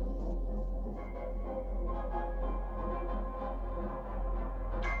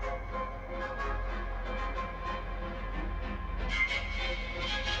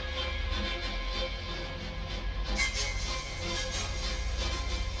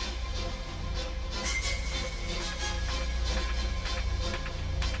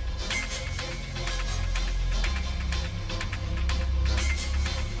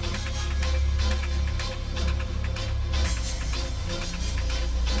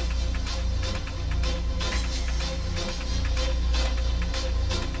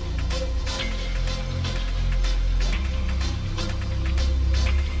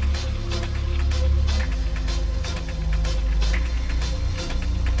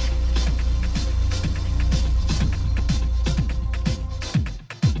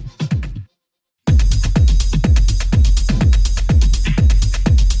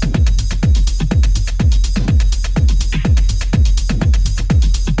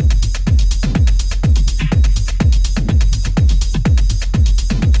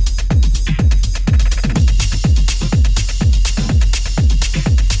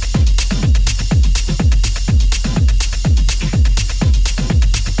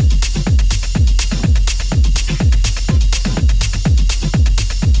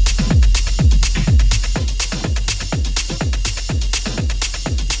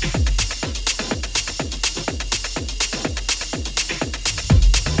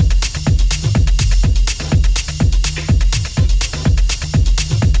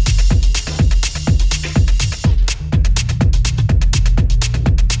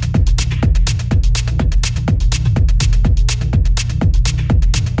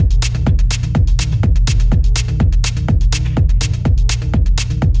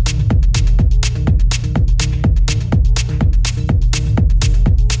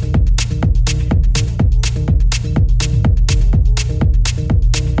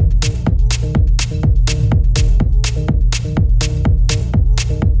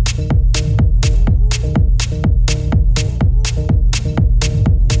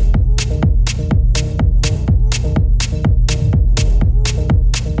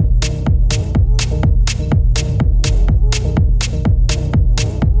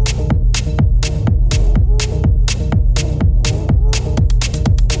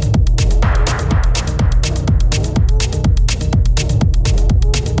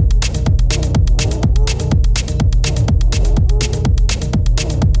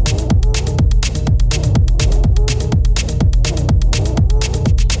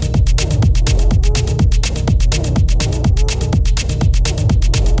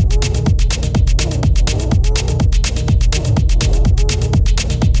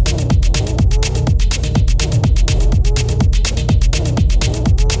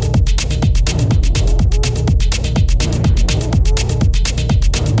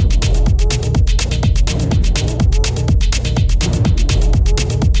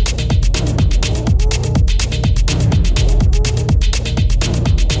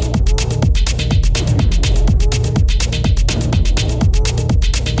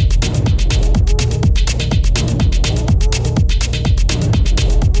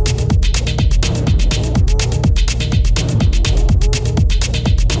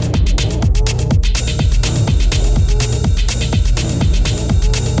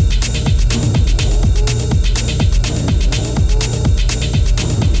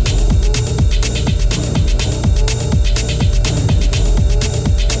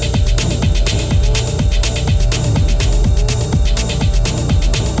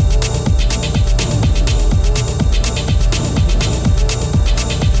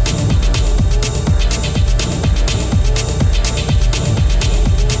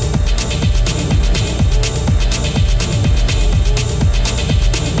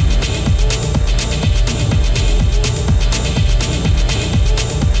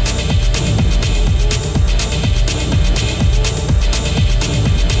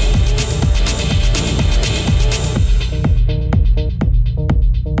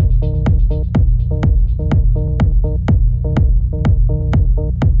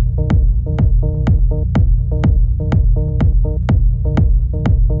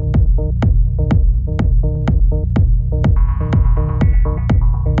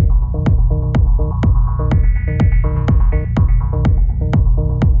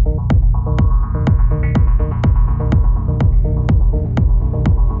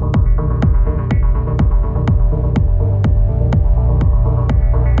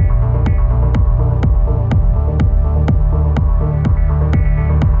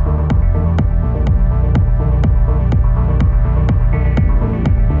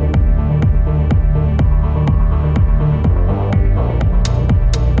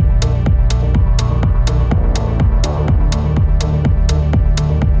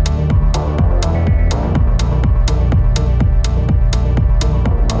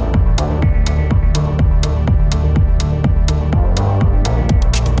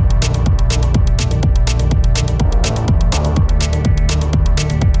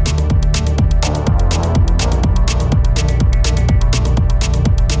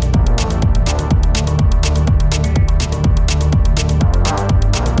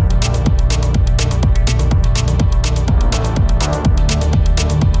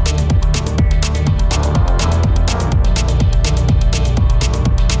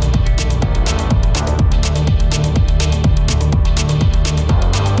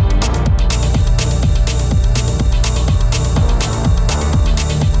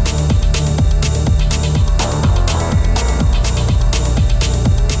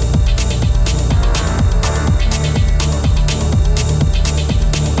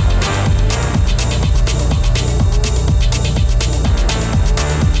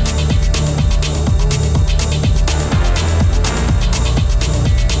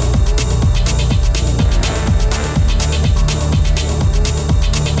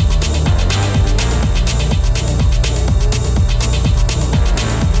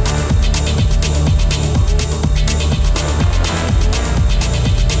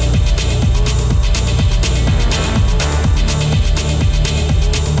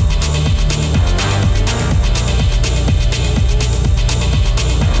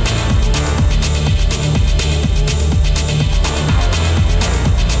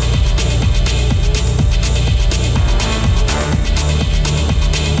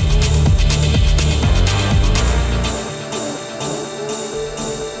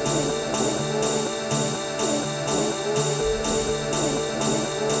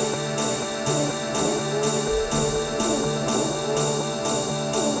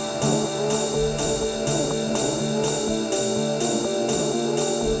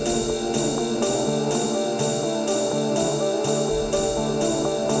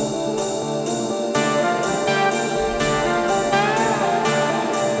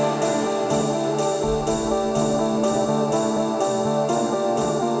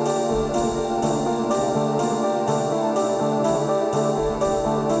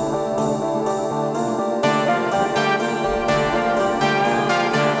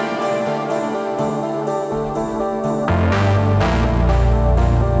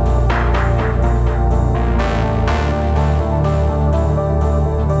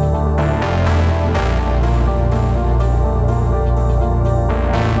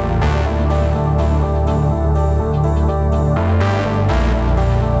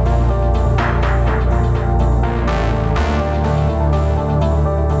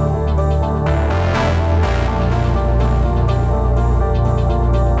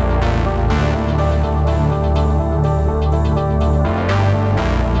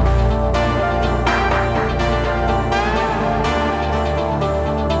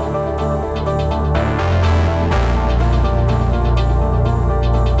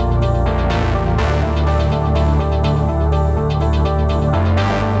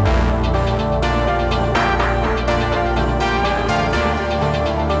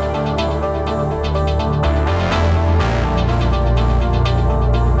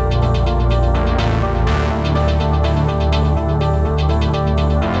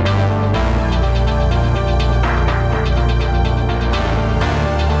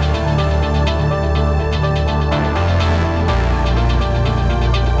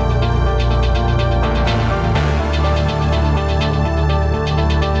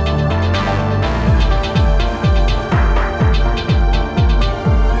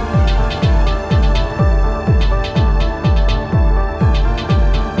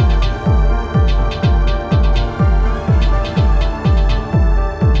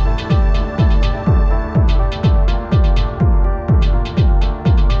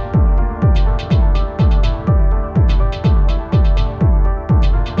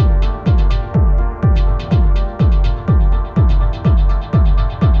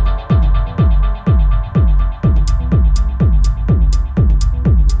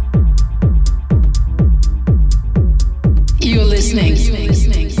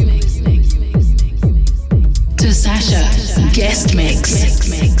 to Sasha Guest Mix.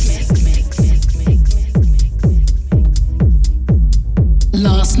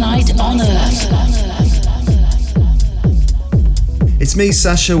 Last Night on Earth. It's me,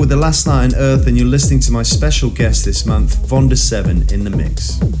 Sasha, with the Last Night on Earth, and you're listening to my special guest this month, Vonda 7, in the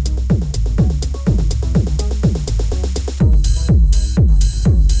mix.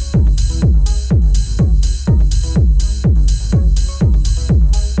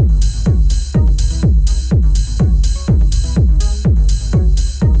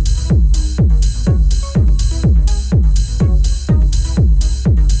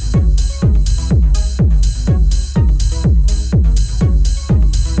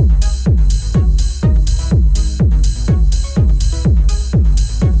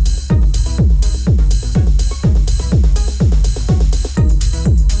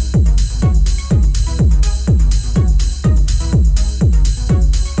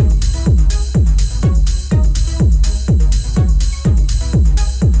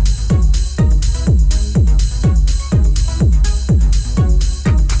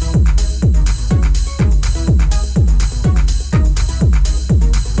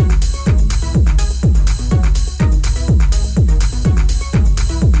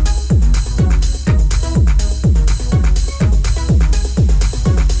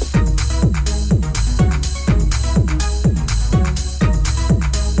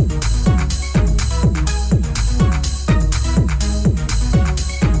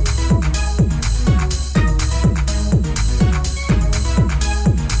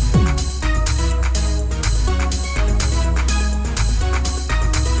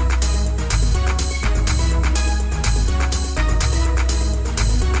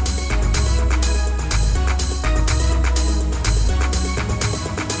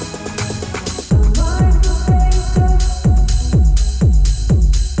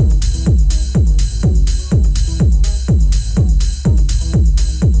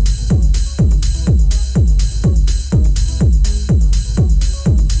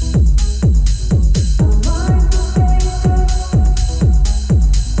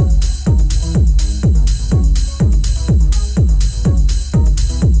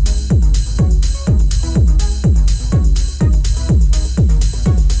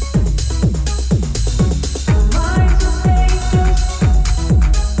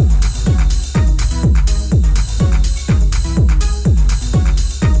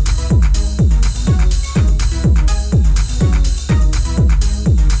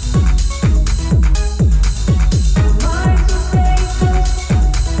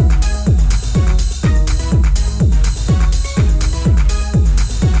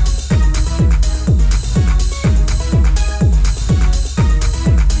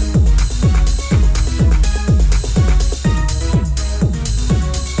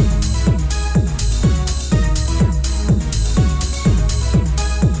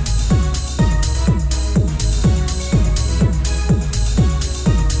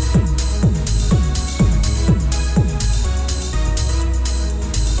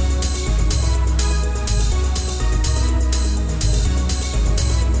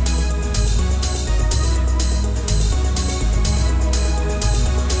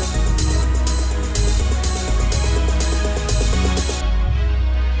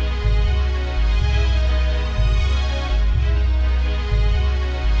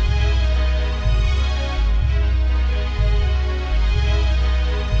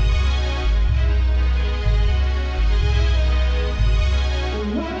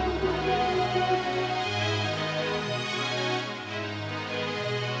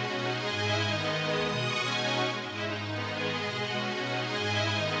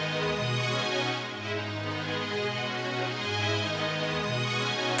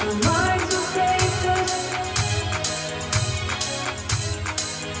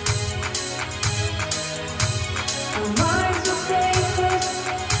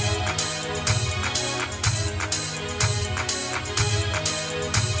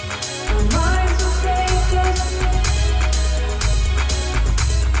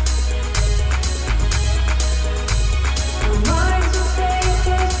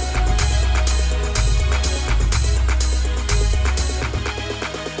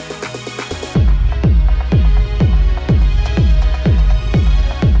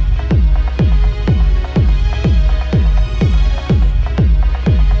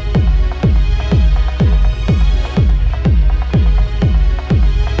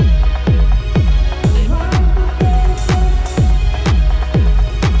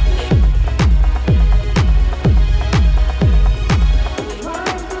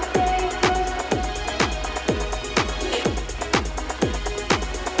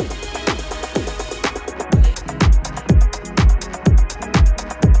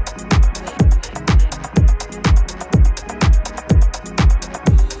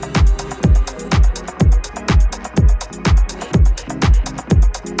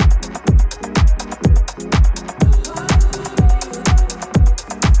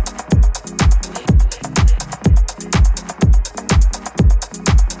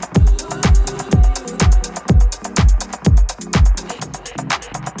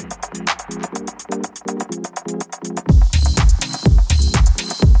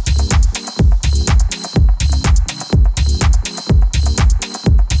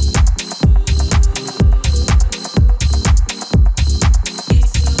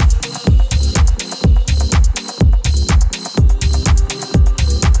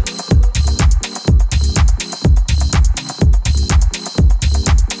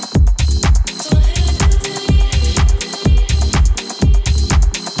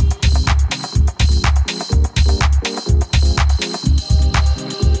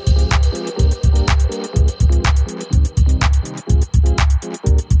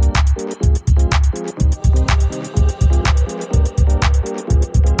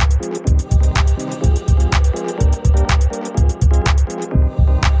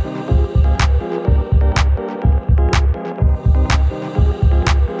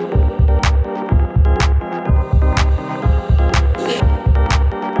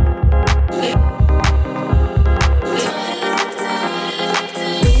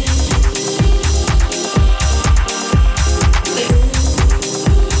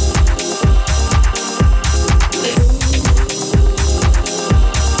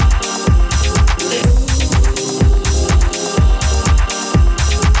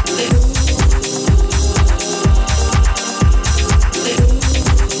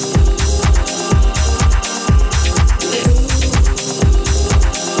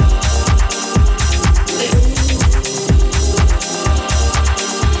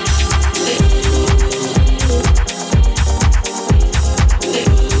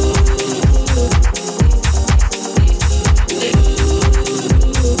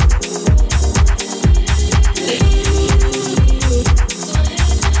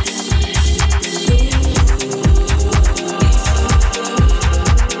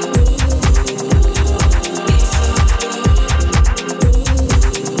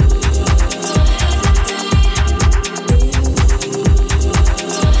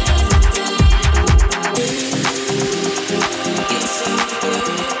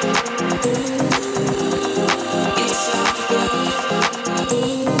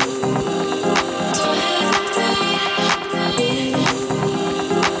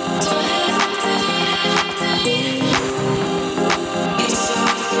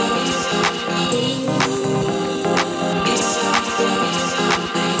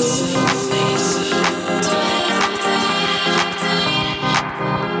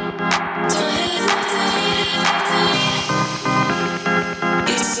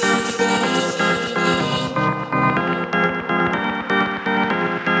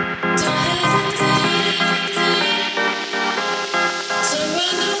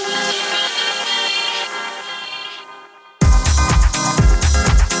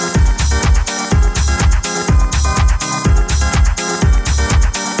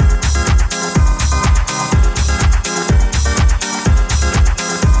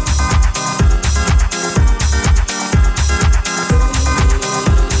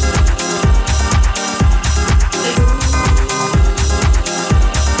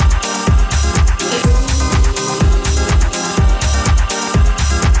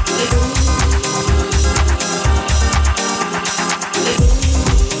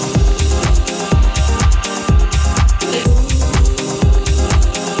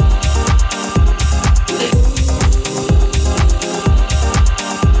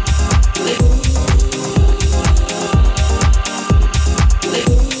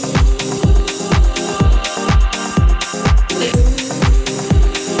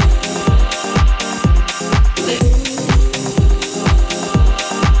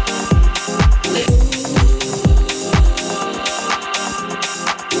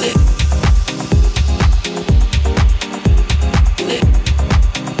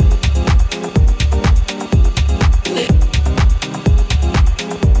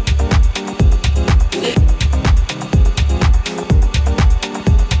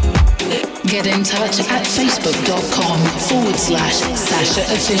 in touch at facebook.com/Sasha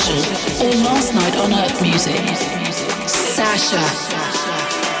Official or Last Night on Earth Music. Sasha.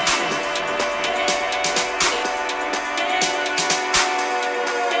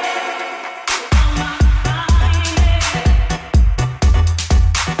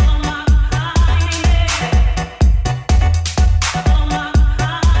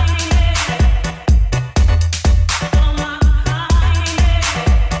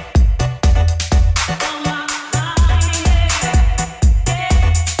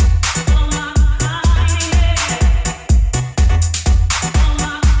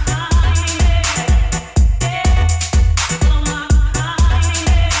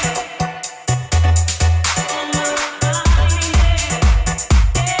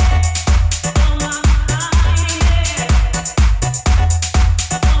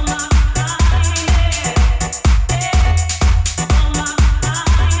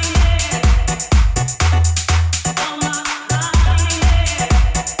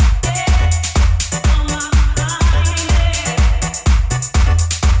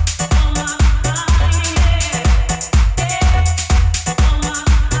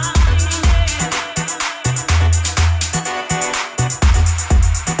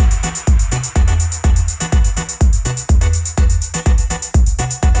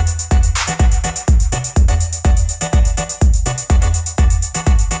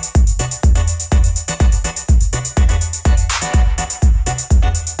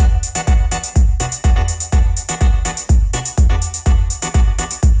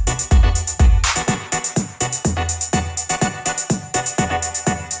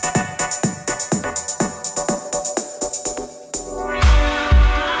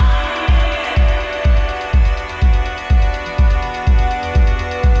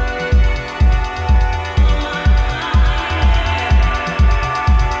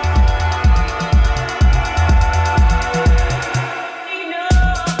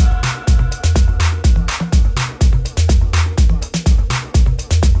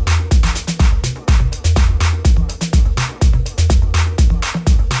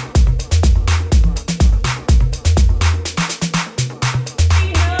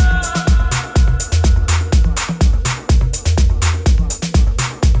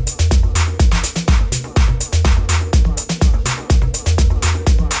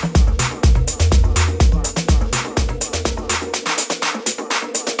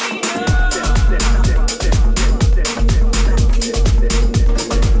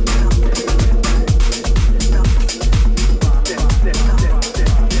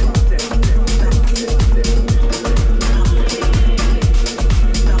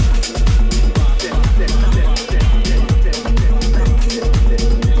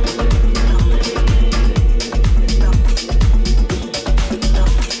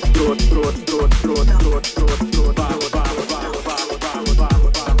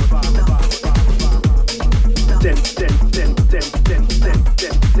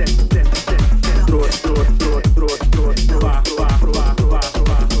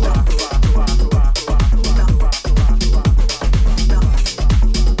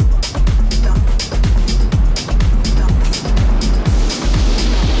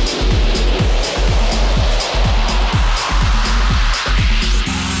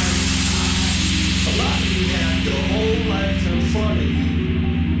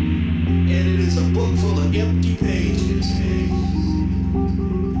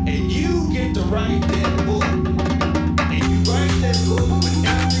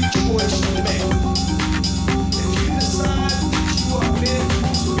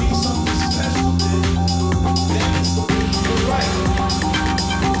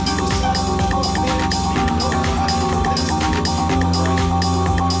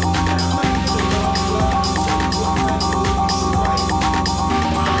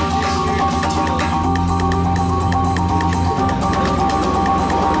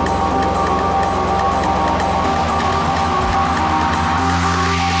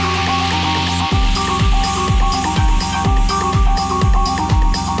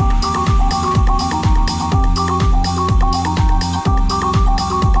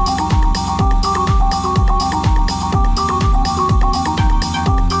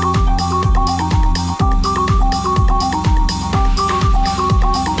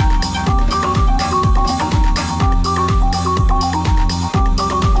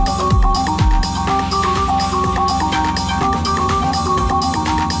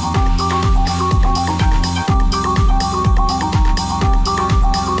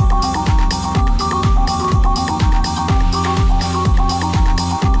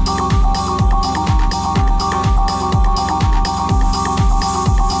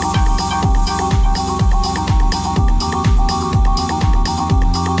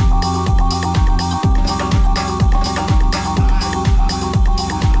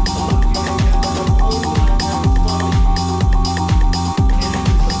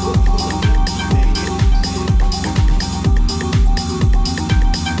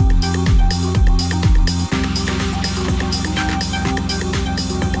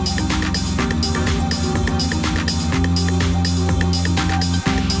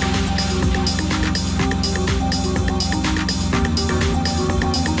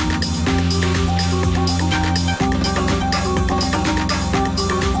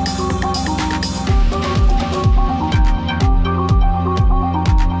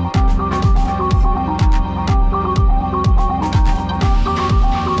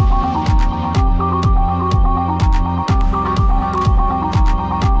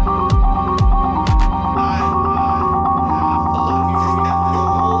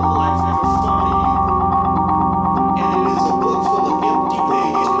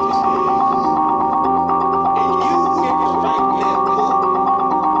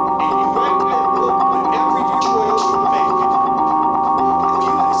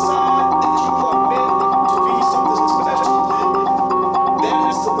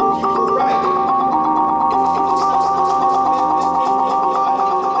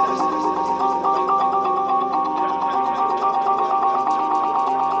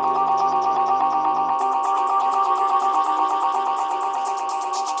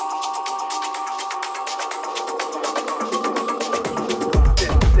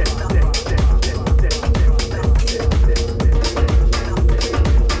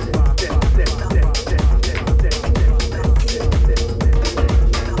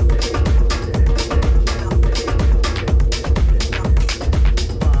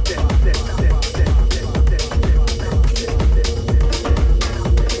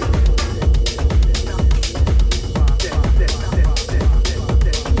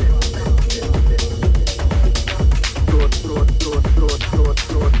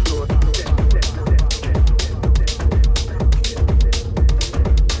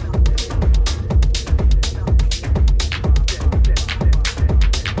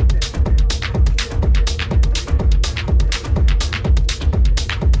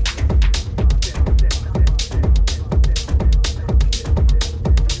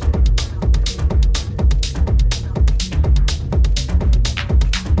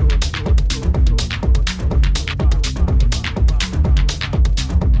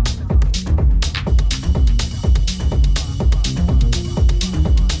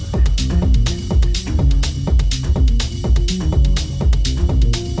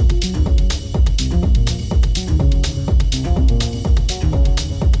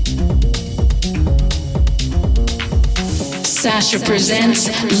 Sasha presents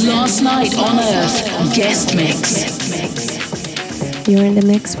Last Night on Earth guest mix. You're in the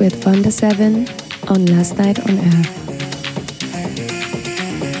mix with Vonda 7 on Last Night on Earth.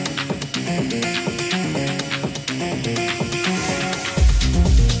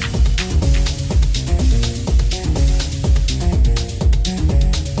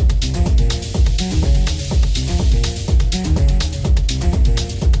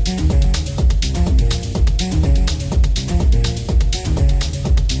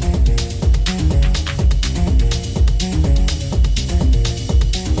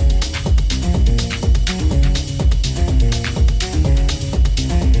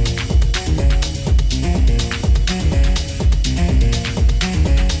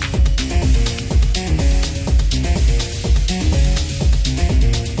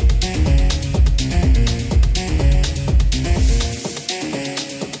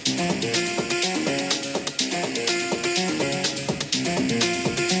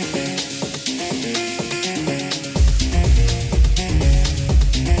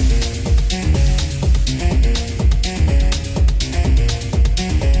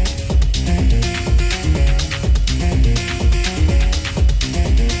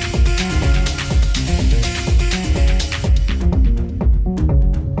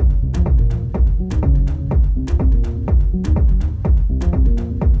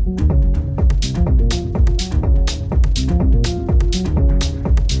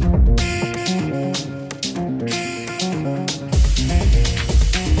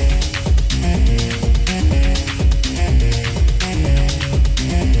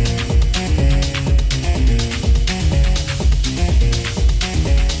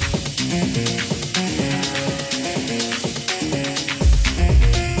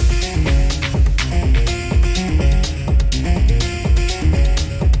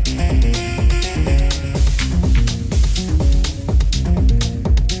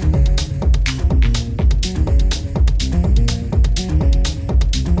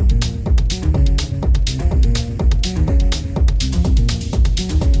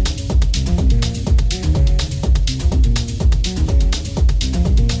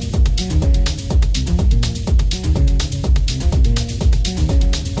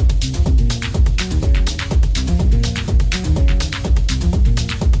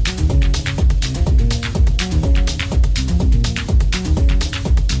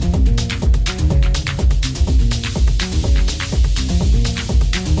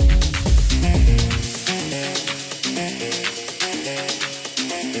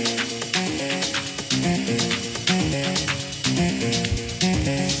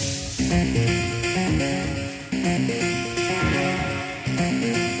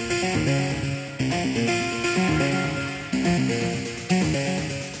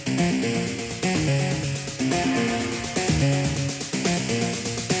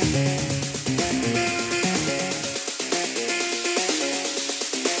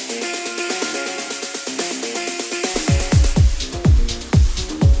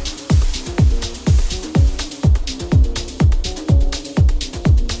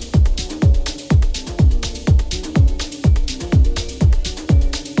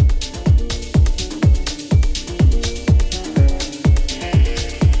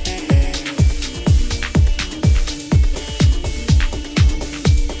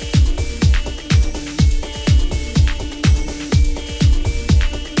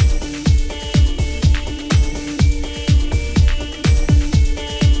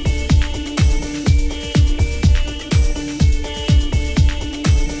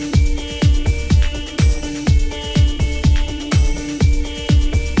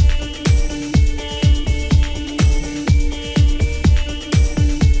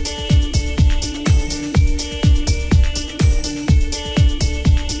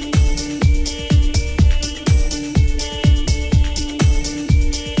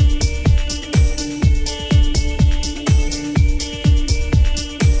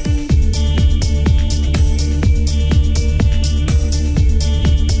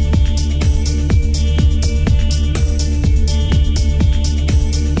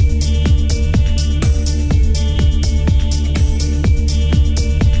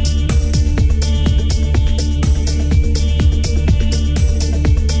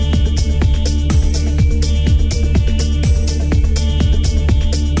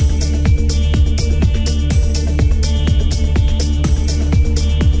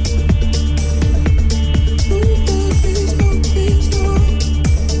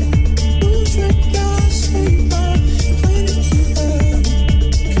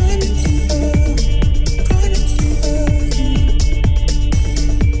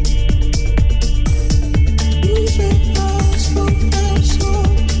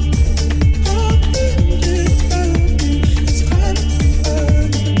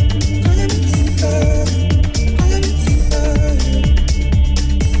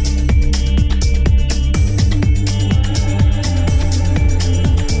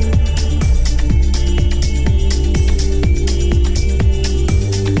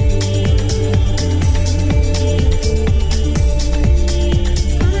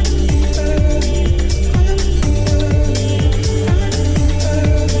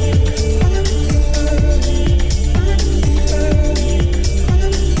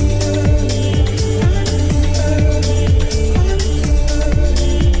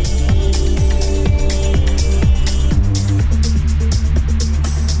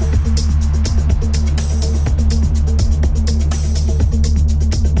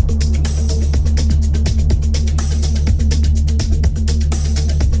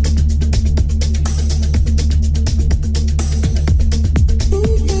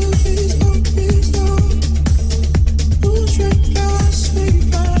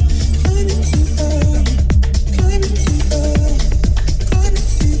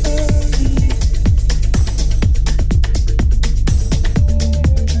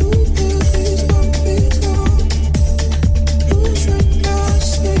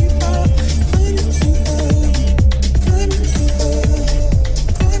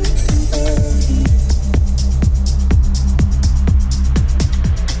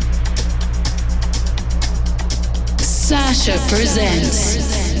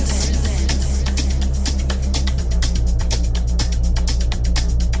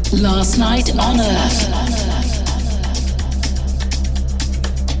 Last Night on Earth.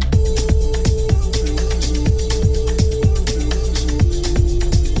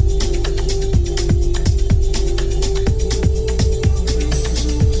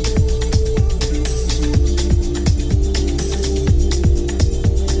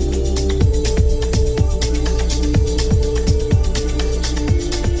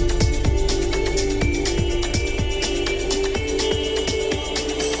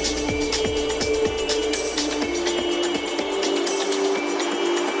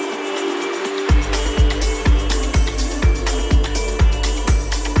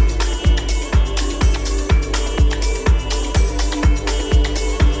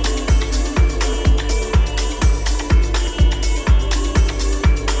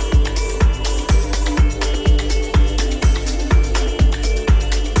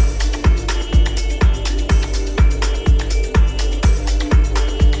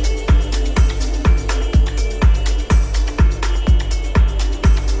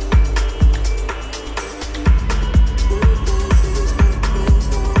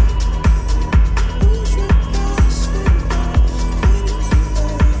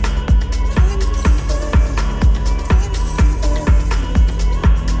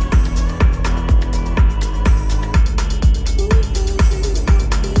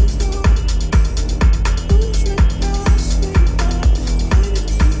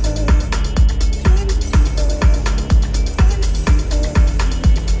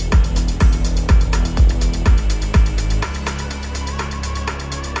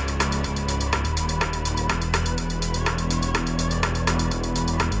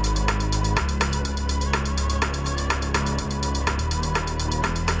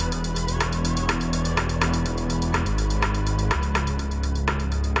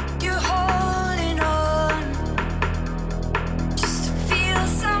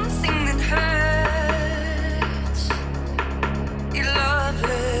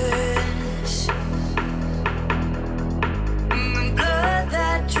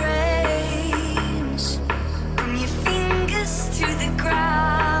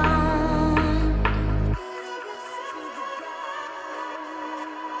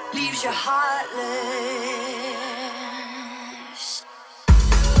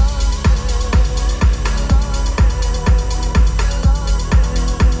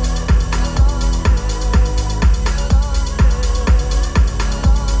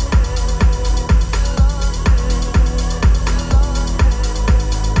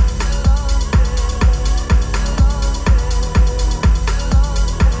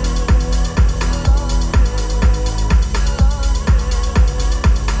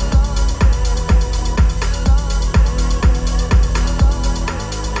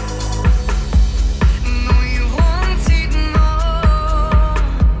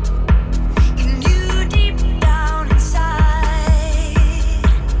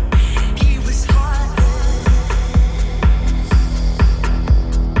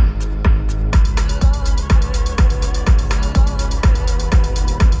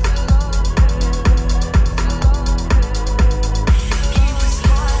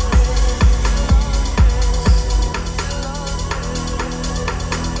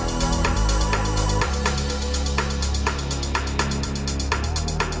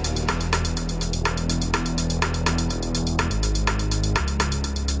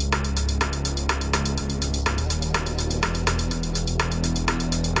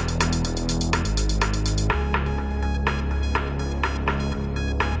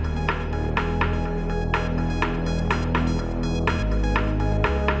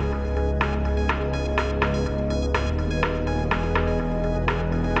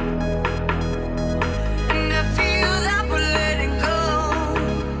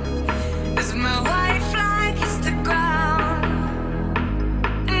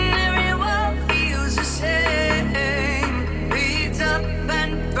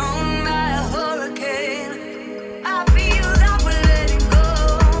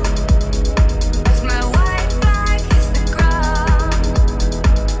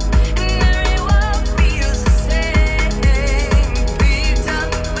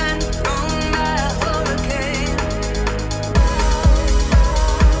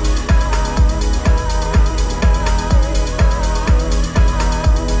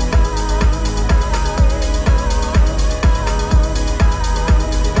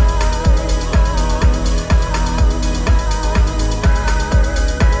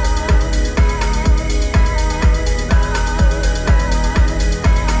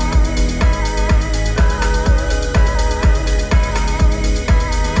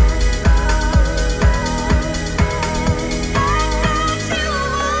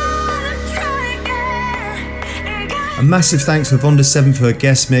 massive thanks for Vonda 7 for her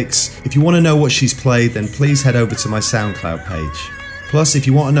guest mix. If you want to know what she's played, then please head over to my SoundCloud page. Plus, if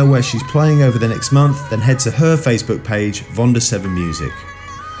you want to know where she's playing over the next month, then head to her Facebook page, Vonda 7 Music.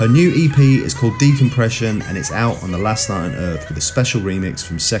 Her new EP is called Decompression and it's out on The Last Night on Earth with a special remix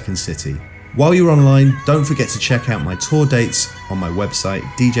from Second City. While you're online, don't forget to check out my tour dates on my website,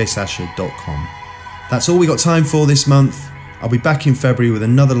 djsasha.com. That's all we got time for this month. I'll be back in February with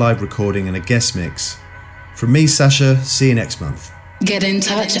another live recording and a guest mix. From me, Sasha, see you next month. Get in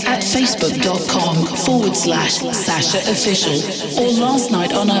touch at facebook.com/Sasha Official or Last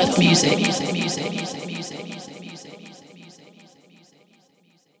Night on Earth Music.